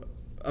on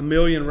a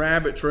million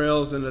rabbit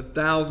trails and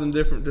 1,000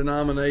 different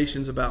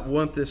denominations about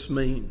what this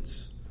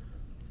means.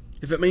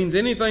 If it means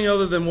anything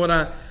other than what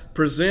I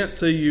present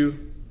to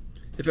you,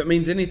 if it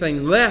means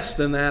anything less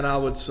than that, I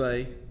would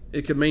say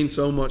it could mean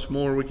so much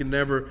more. We can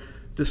never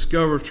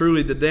discover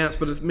truly the depths.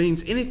 But if it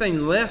means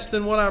anything less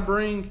than what I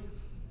bring,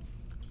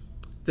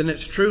 then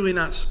it's truly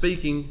not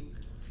speaking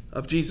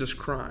of Jesus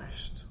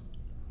Christ.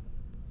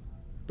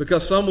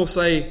 Because some will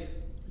say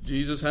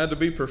Jesus had to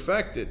be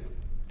perfected.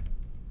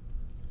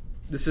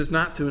 This is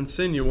not to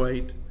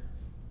insinuate,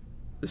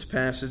 this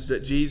passage,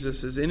 that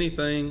Jesus is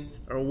anything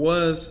or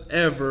was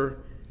ever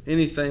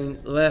anything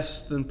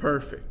less than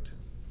perfect.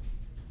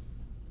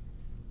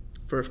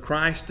 For if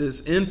Christ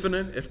is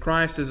infinite, if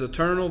Christ is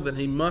eternal, then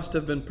He must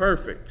have been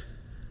perfect.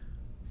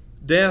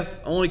 Death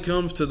only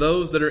comes to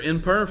those that are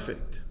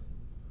imperfect.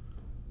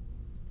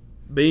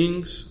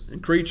 beings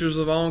and creatures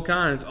of all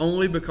kinds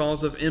only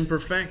because of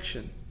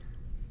imperfection.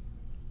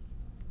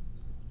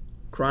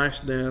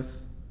 Christ's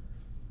death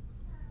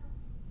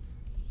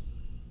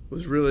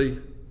was really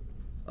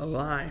a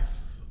life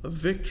of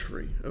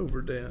victory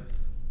over death.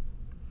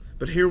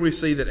 But here we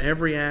see that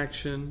every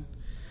action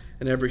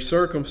and every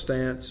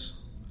circumstance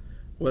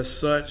was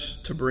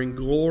such to bring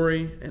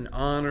glory and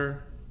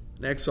honor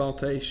and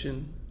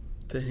exaltation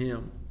to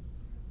Him.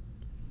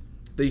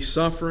 These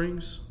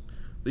sufferings,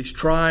 these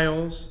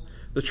trials,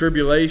 the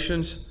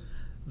tribulations,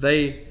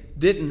 they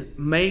didn't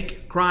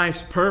make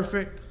Christ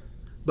perfect,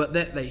 but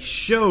that they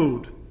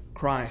showed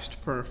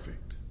Christ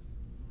perfect.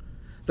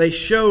 They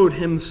showed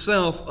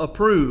Himself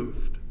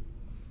approved.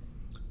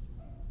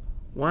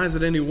 Why is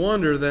it any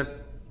wonder that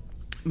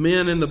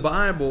men in the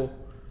Bible,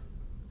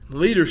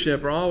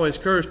 leadership, are always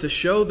encouraged to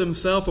show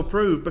themselves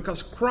approved?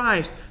 Because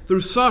Christ,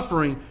 through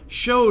suffering,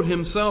 showed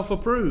Himself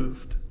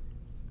approved.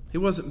 He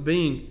wasn't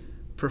being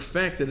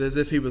perfected as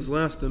if He was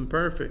less than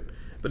perfect,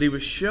 but He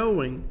was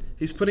showing,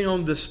 He's putting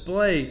on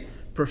display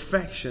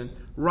perfection,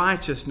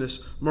 righteousness,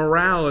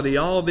 morality,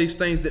 all of these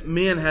things that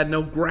men had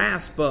no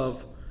grasp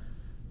of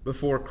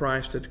before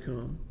Christ had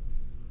come.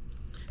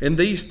 And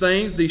these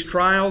things, these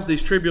trials,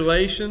 these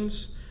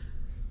tribulations,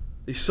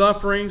 these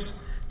sufferings,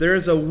 there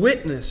is a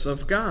witness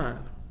of God.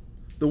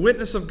 The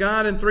witness of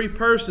God in three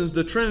persons,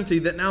 the Trinity,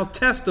 that now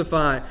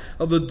testify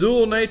of the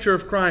dual nature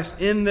of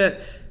Christ, in that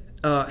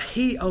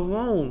He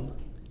alone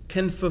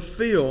can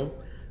fulfill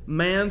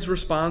man's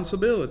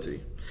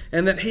responsibility,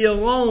 and that He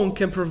alone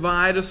can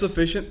provide a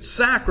sufficient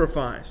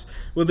sacrifice.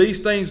 With these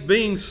things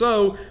being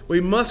so,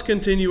 we must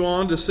continue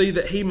on to see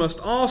that He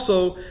must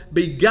also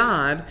be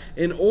God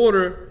in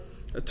order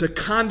to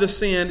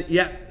condescend,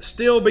 yet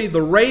still be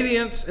the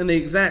radiance and the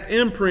exact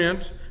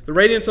imprint, the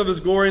radiance of His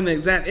glory and the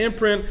exact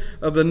imprint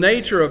of the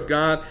nature of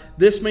God.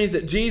 This means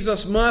that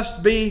Jesus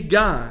must be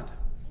God.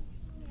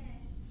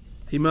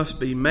 He must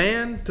be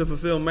man to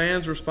fulfill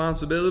man's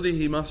responsibility.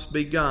 He must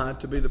be God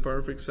to be the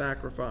perfect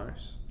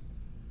sacrifice.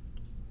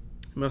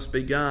 He must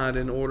be God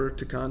in order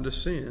to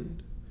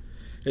condescend.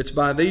 It's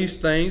by these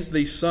things,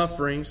 these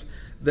sufferings,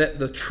 that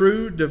the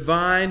true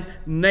divine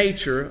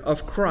nature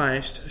of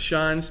Christ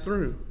shines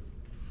through.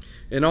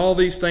 In all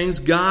these things,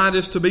 God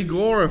is to be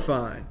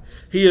glorified.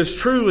 He is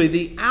truly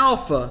the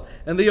Alpha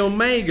and the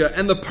Omega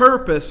and the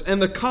purpose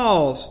and the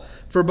cause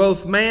for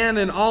both man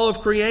and all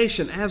of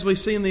creation, as we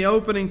see in the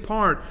opening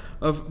part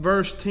of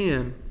verse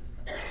 10.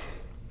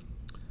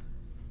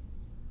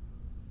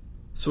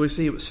 So we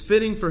see it was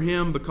fitting for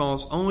Him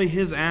because only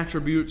His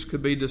attributes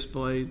could be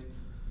displayed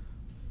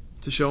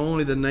to show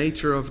only the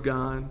nature of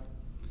God,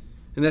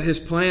 and that His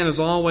plan has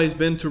always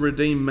been to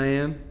redeem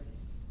man.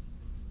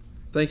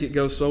 I think it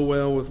goes so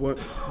well with what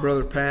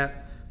Brother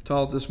Pat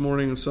taught this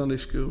morning in Sunday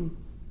school,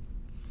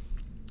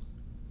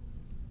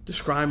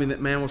 describing that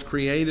man was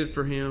created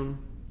for Him,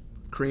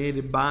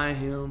 created by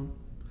Him,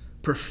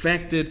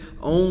 perfected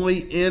only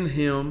in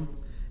Him,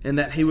 and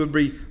that He would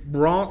be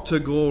brought to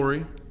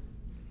glory.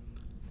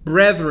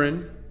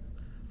 Brethren,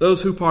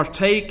 those who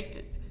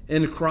partake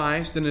in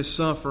Christ and His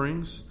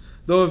sufferings,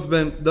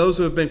 those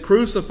who have been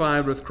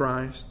crucified with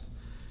Christ.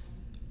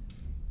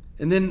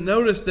 And then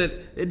notice that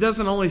it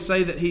doesn't only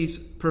say that He's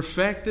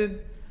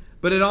perfected,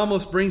 but it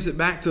almost brings it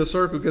back to a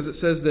circle, because it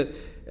says that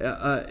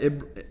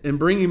in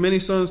bringing many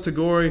sons to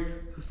glory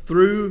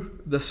through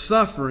the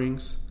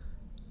sufferings,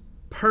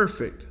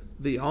 perfect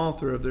the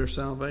author of their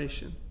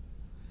salvation.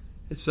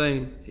 It's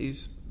saying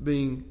He's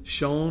being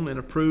shown and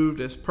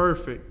approved as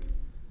perfect.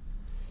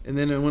 And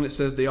then when it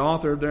says the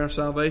author of their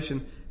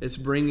salvation, it's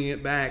bringing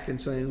it back and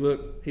saying,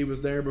 look, He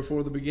was there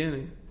before the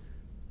beginning.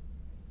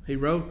 He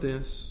wrote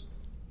this.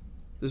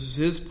 This is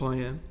His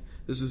plan.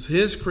 This is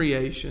His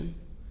creation.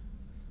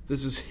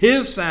 This is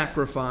His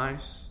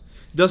sacrifice.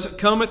 It doesn't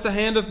come at the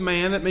hand of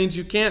man. That means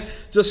you can't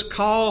just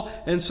call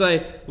and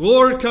say,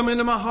 Lord, come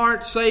into my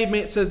heart, save me.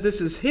 It says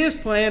this is His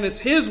plan, it's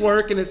His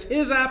work, and it's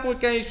His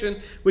application.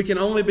 We can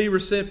only be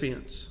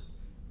recipients.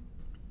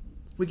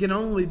 We can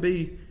only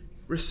be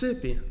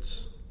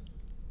recipients.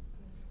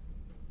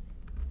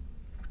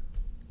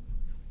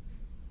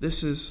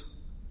 This is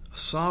a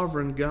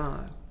sovereign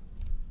God.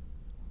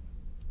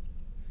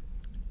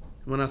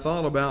 When I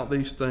thought about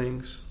these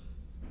things,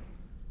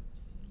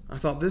 I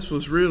thought this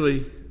was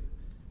really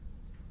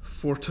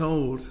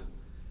foretold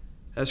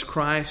as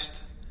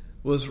Christ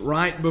was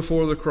right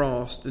before the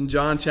cross. In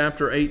John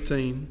chapter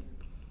 18,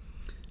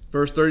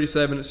 verse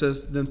 37, it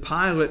says, Then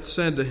Pilate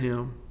said to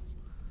Him,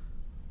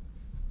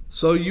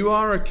 So you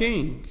are a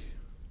king?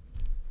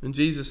 And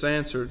Jesus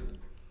answered,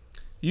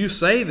 You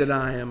say that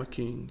I am a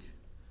king.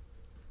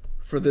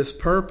 For this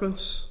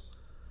purpose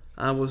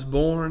I was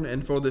born,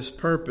 and for this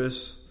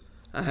purpose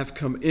I have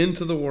come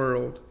into the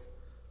world,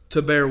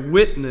 to bear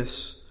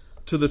witness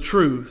to the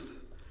truth.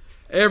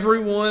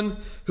 Everyone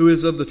who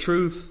is of the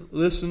truth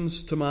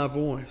listens to my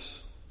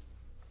voice.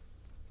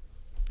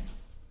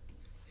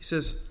 He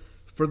says,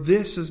 for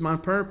this is my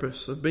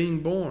purpose of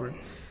being born.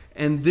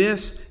 And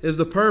this is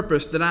the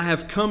purpose that I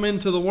have come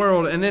into the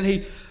world. And then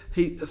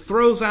he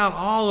throws out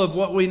all of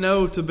what we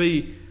know to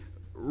be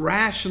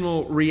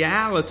rational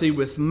reality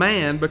with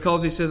man,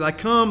 because he says, I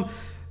come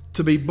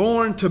to be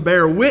born to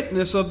bear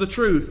witness of the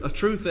truth, a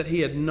truth that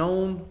he had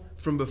known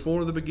from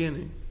before the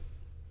beginning.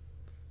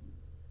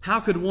 How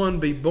could one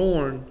be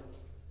born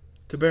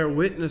to bear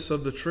witness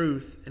of the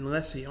truth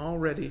unless he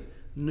already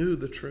knew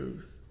the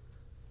truth?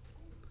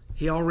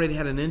 He already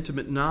had an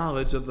intimate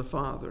knowledge of the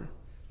Father.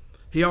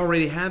 He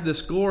already had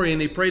this glory, and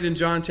he prayed in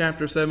John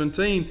chapter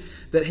 17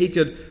 that he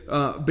could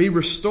be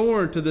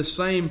restored to the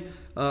same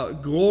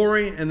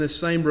glory and the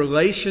same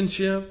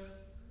relationship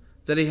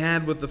that he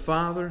had with the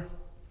Father.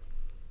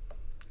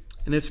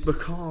 And it's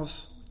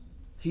because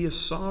he is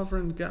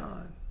sovereign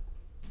God.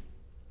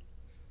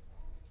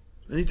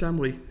 Anytime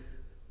we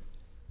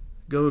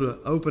go to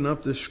open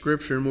up this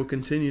scripture, and we'll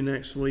continue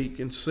next week,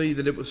 and see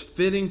that it was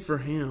fitting for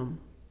him,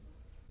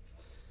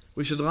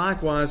 we should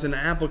likewise, in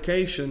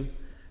application,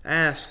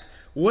 ask,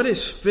 what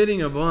is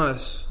fitting of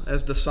us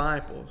as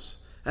disciples,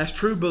 as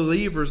true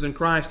believers in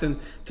Christ? And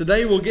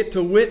today we'll get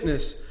to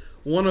witness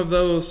one of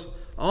those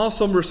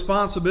awesome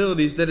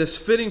responsibilities that is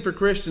fitting for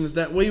Christians,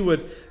 that we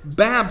would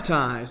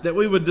baptize, that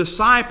we would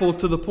disciple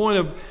to the point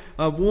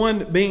of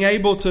one being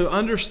able to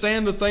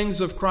understand the things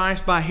of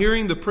Christ by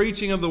hearing the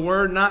preaching of the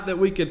Word. Not that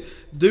we could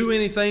do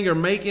anything or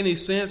make any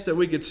sense, that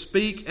we could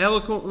speak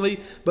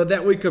eloquently, but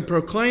that we could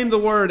proclaim the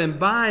Word, and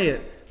by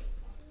it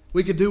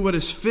we could do what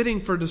is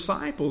fitting for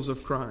disciples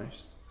of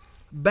Christ.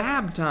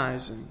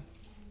 Baptizing,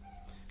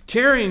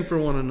 caring for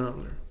one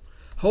another,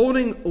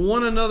 holding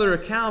one another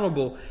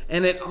accountable,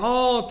 and at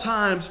all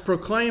times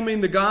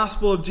proclaiming the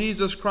gospel of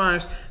Jesus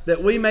Christ,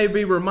 that we may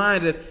be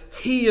reminded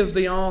He is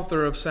the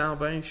author of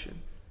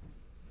salvation.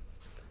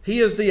 He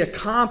is the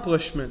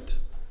accomplishment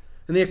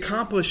and the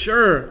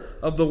accomplisher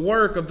of the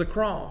work of the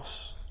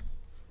cross.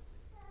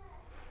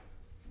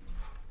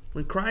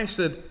 When Christ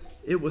said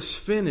it was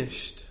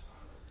finished,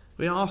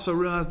 we also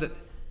realize that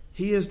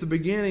He is the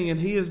beginning and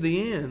He is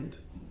the end.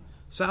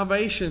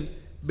 Salvation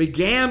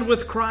began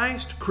with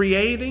Christ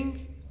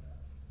creating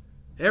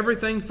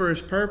everything for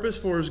His purpose,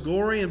 for His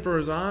glory, and for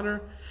His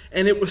honor.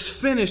 And it was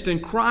finished in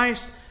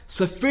Christ's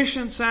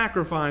sufficient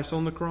sacrifice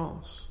on the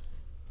cross.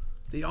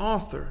 The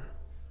author,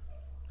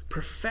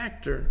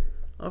 perfecter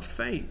of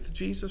faith,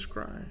 Jesus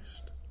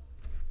Christ.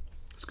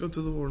 Let's go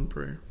to the Lord in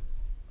prayer.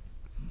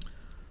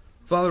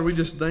 Father, we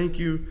just thank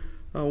You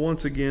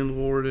once again,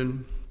 Lord,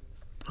 and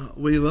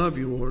we love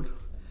You, Lord.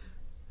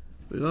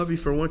 We love You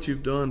for what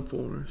You've done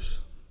for us.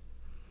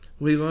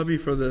 We love You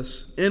for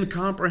this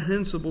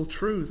incomprehensible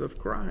truth of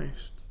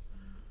Christ,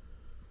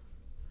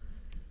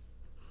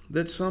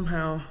 that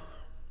somehow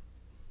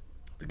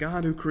the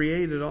God who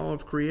created all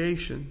of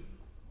creation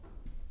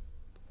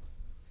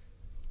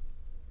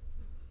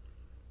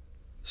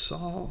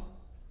saw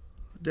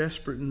a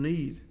desperate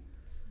need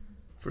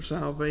for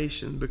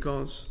salvation,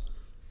 because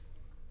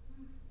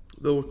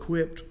though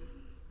equipped,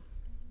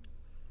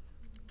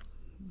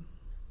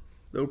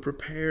 though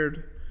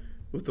prepared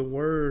with the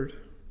Word,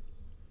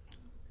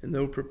 and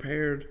though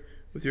prepared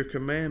with Your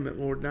commandment,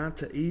 Lord, not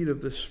to eat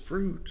of this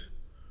fruit,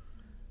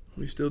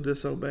 we still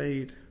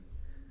disobeyed.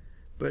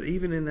 But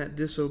even in that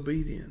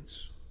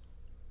disobedience,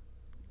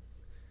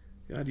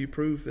 God, You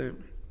prove that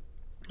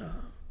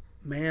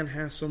man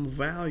has some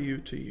value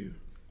to You,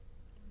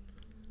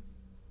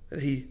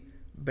 that he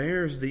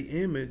bears the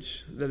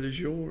image that is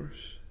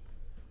Yours.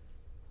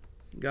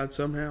 God,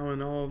 somehow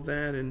in all of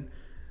that, and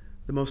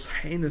the most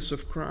heinous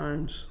of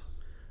crimes,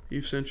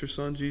 You've sent Your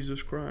Son,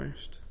 Jesus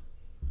Christ.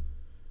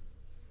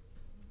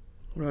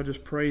 Lord, I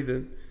just pray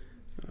that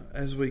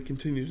as we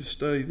continue to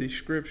study these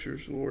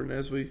scriptures, Lord, and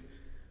as we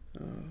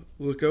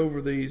look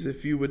over these,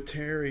 if You would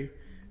tarry,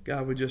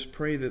 God, we just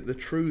pray that the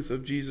truth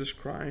of Jesus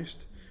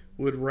Christ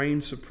would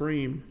reign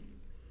supreme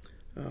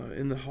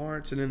in the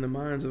hearts and in the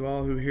minds of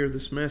all who hear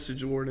this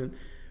message, Lord. And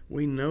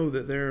we know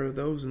that there are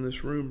those in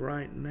this room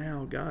right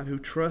now, God, who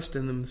trust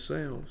in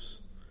themselves,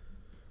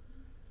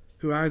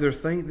 who either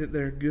think that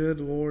they're good,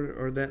 Lord,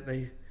 or that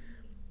they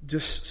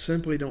just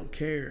simply don't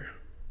care.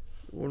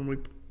 Lord, we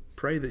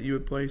pray that You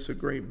would place a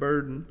great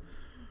burden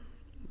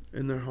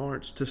in their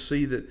hearts to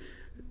see that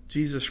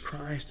Jesus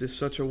Christ is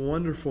such a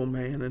wonderful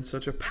man and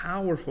such a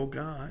powerful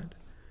God,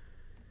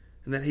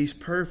 and that He's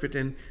perfect,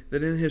 and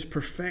that in His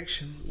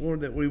perfection,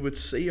 Lord, that we would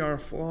see our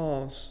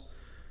flaws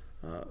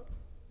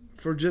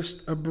for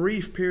just a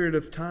brief period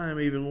of time,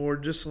 even,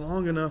 Lord, just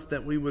long enough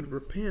that we would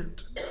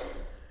repent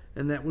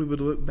and that we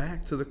would look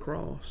back to the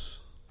cross.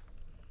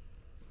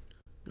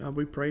 God,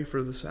 we pray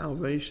for the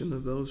salvation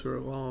of those who are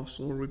lost.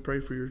 Lord, we pray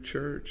for Your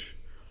church,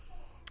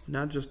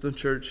 not just the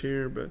church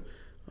here, but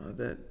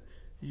that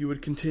You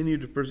would continue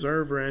to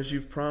preserve her as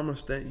You've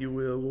promised that You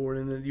will, Lord,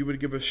 and that You would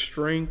give us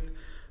strength,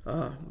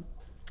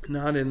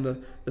 not in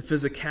the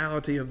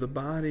physicality of the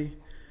body,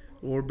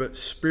 Lord, but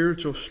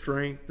spiritual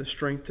strength, the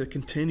strength to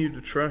continue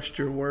to trust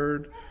Your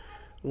word,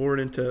 Lord,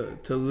 and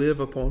to live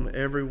upon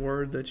every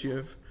word that You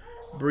have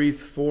breathed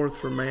forth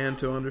for man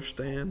to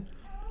understand.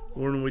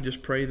 Lord, and we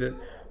just pray that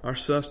our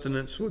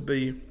sustenance would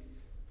be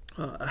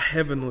a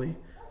heavenly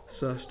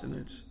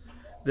sustenance,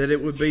 that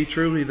it would be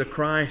truly the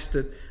Christ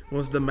that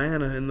was the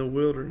manna in the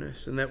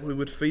wilderness, and that we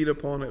would feed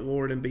upon it,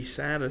 Lord, and be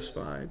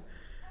satisfied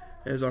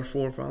as our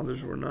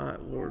forefathers were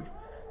not, Lord.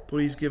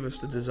 Please give us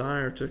the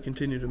desire to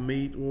continue to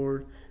meet,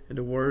 Lord, and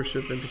to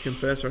worship and to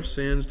confess our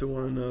sins to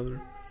one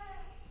another,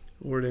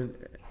 Lord, and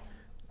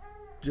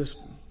just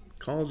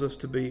cause us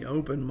to be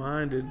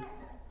open-minded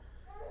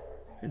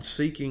and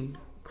seeking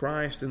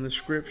Christ in the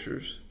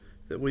Scriptures,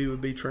 that we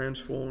would be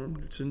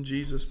transformed. It's in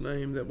Jesus'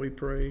 name that we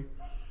pray.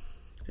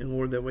 And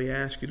Lord, that we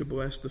ask you to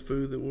bless the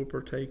food that we'll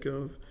partake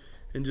of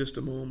in just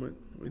a moment.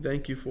 We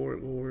thank you for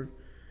it, Lord.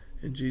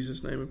 In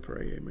Jesus' name we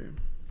pray, amen.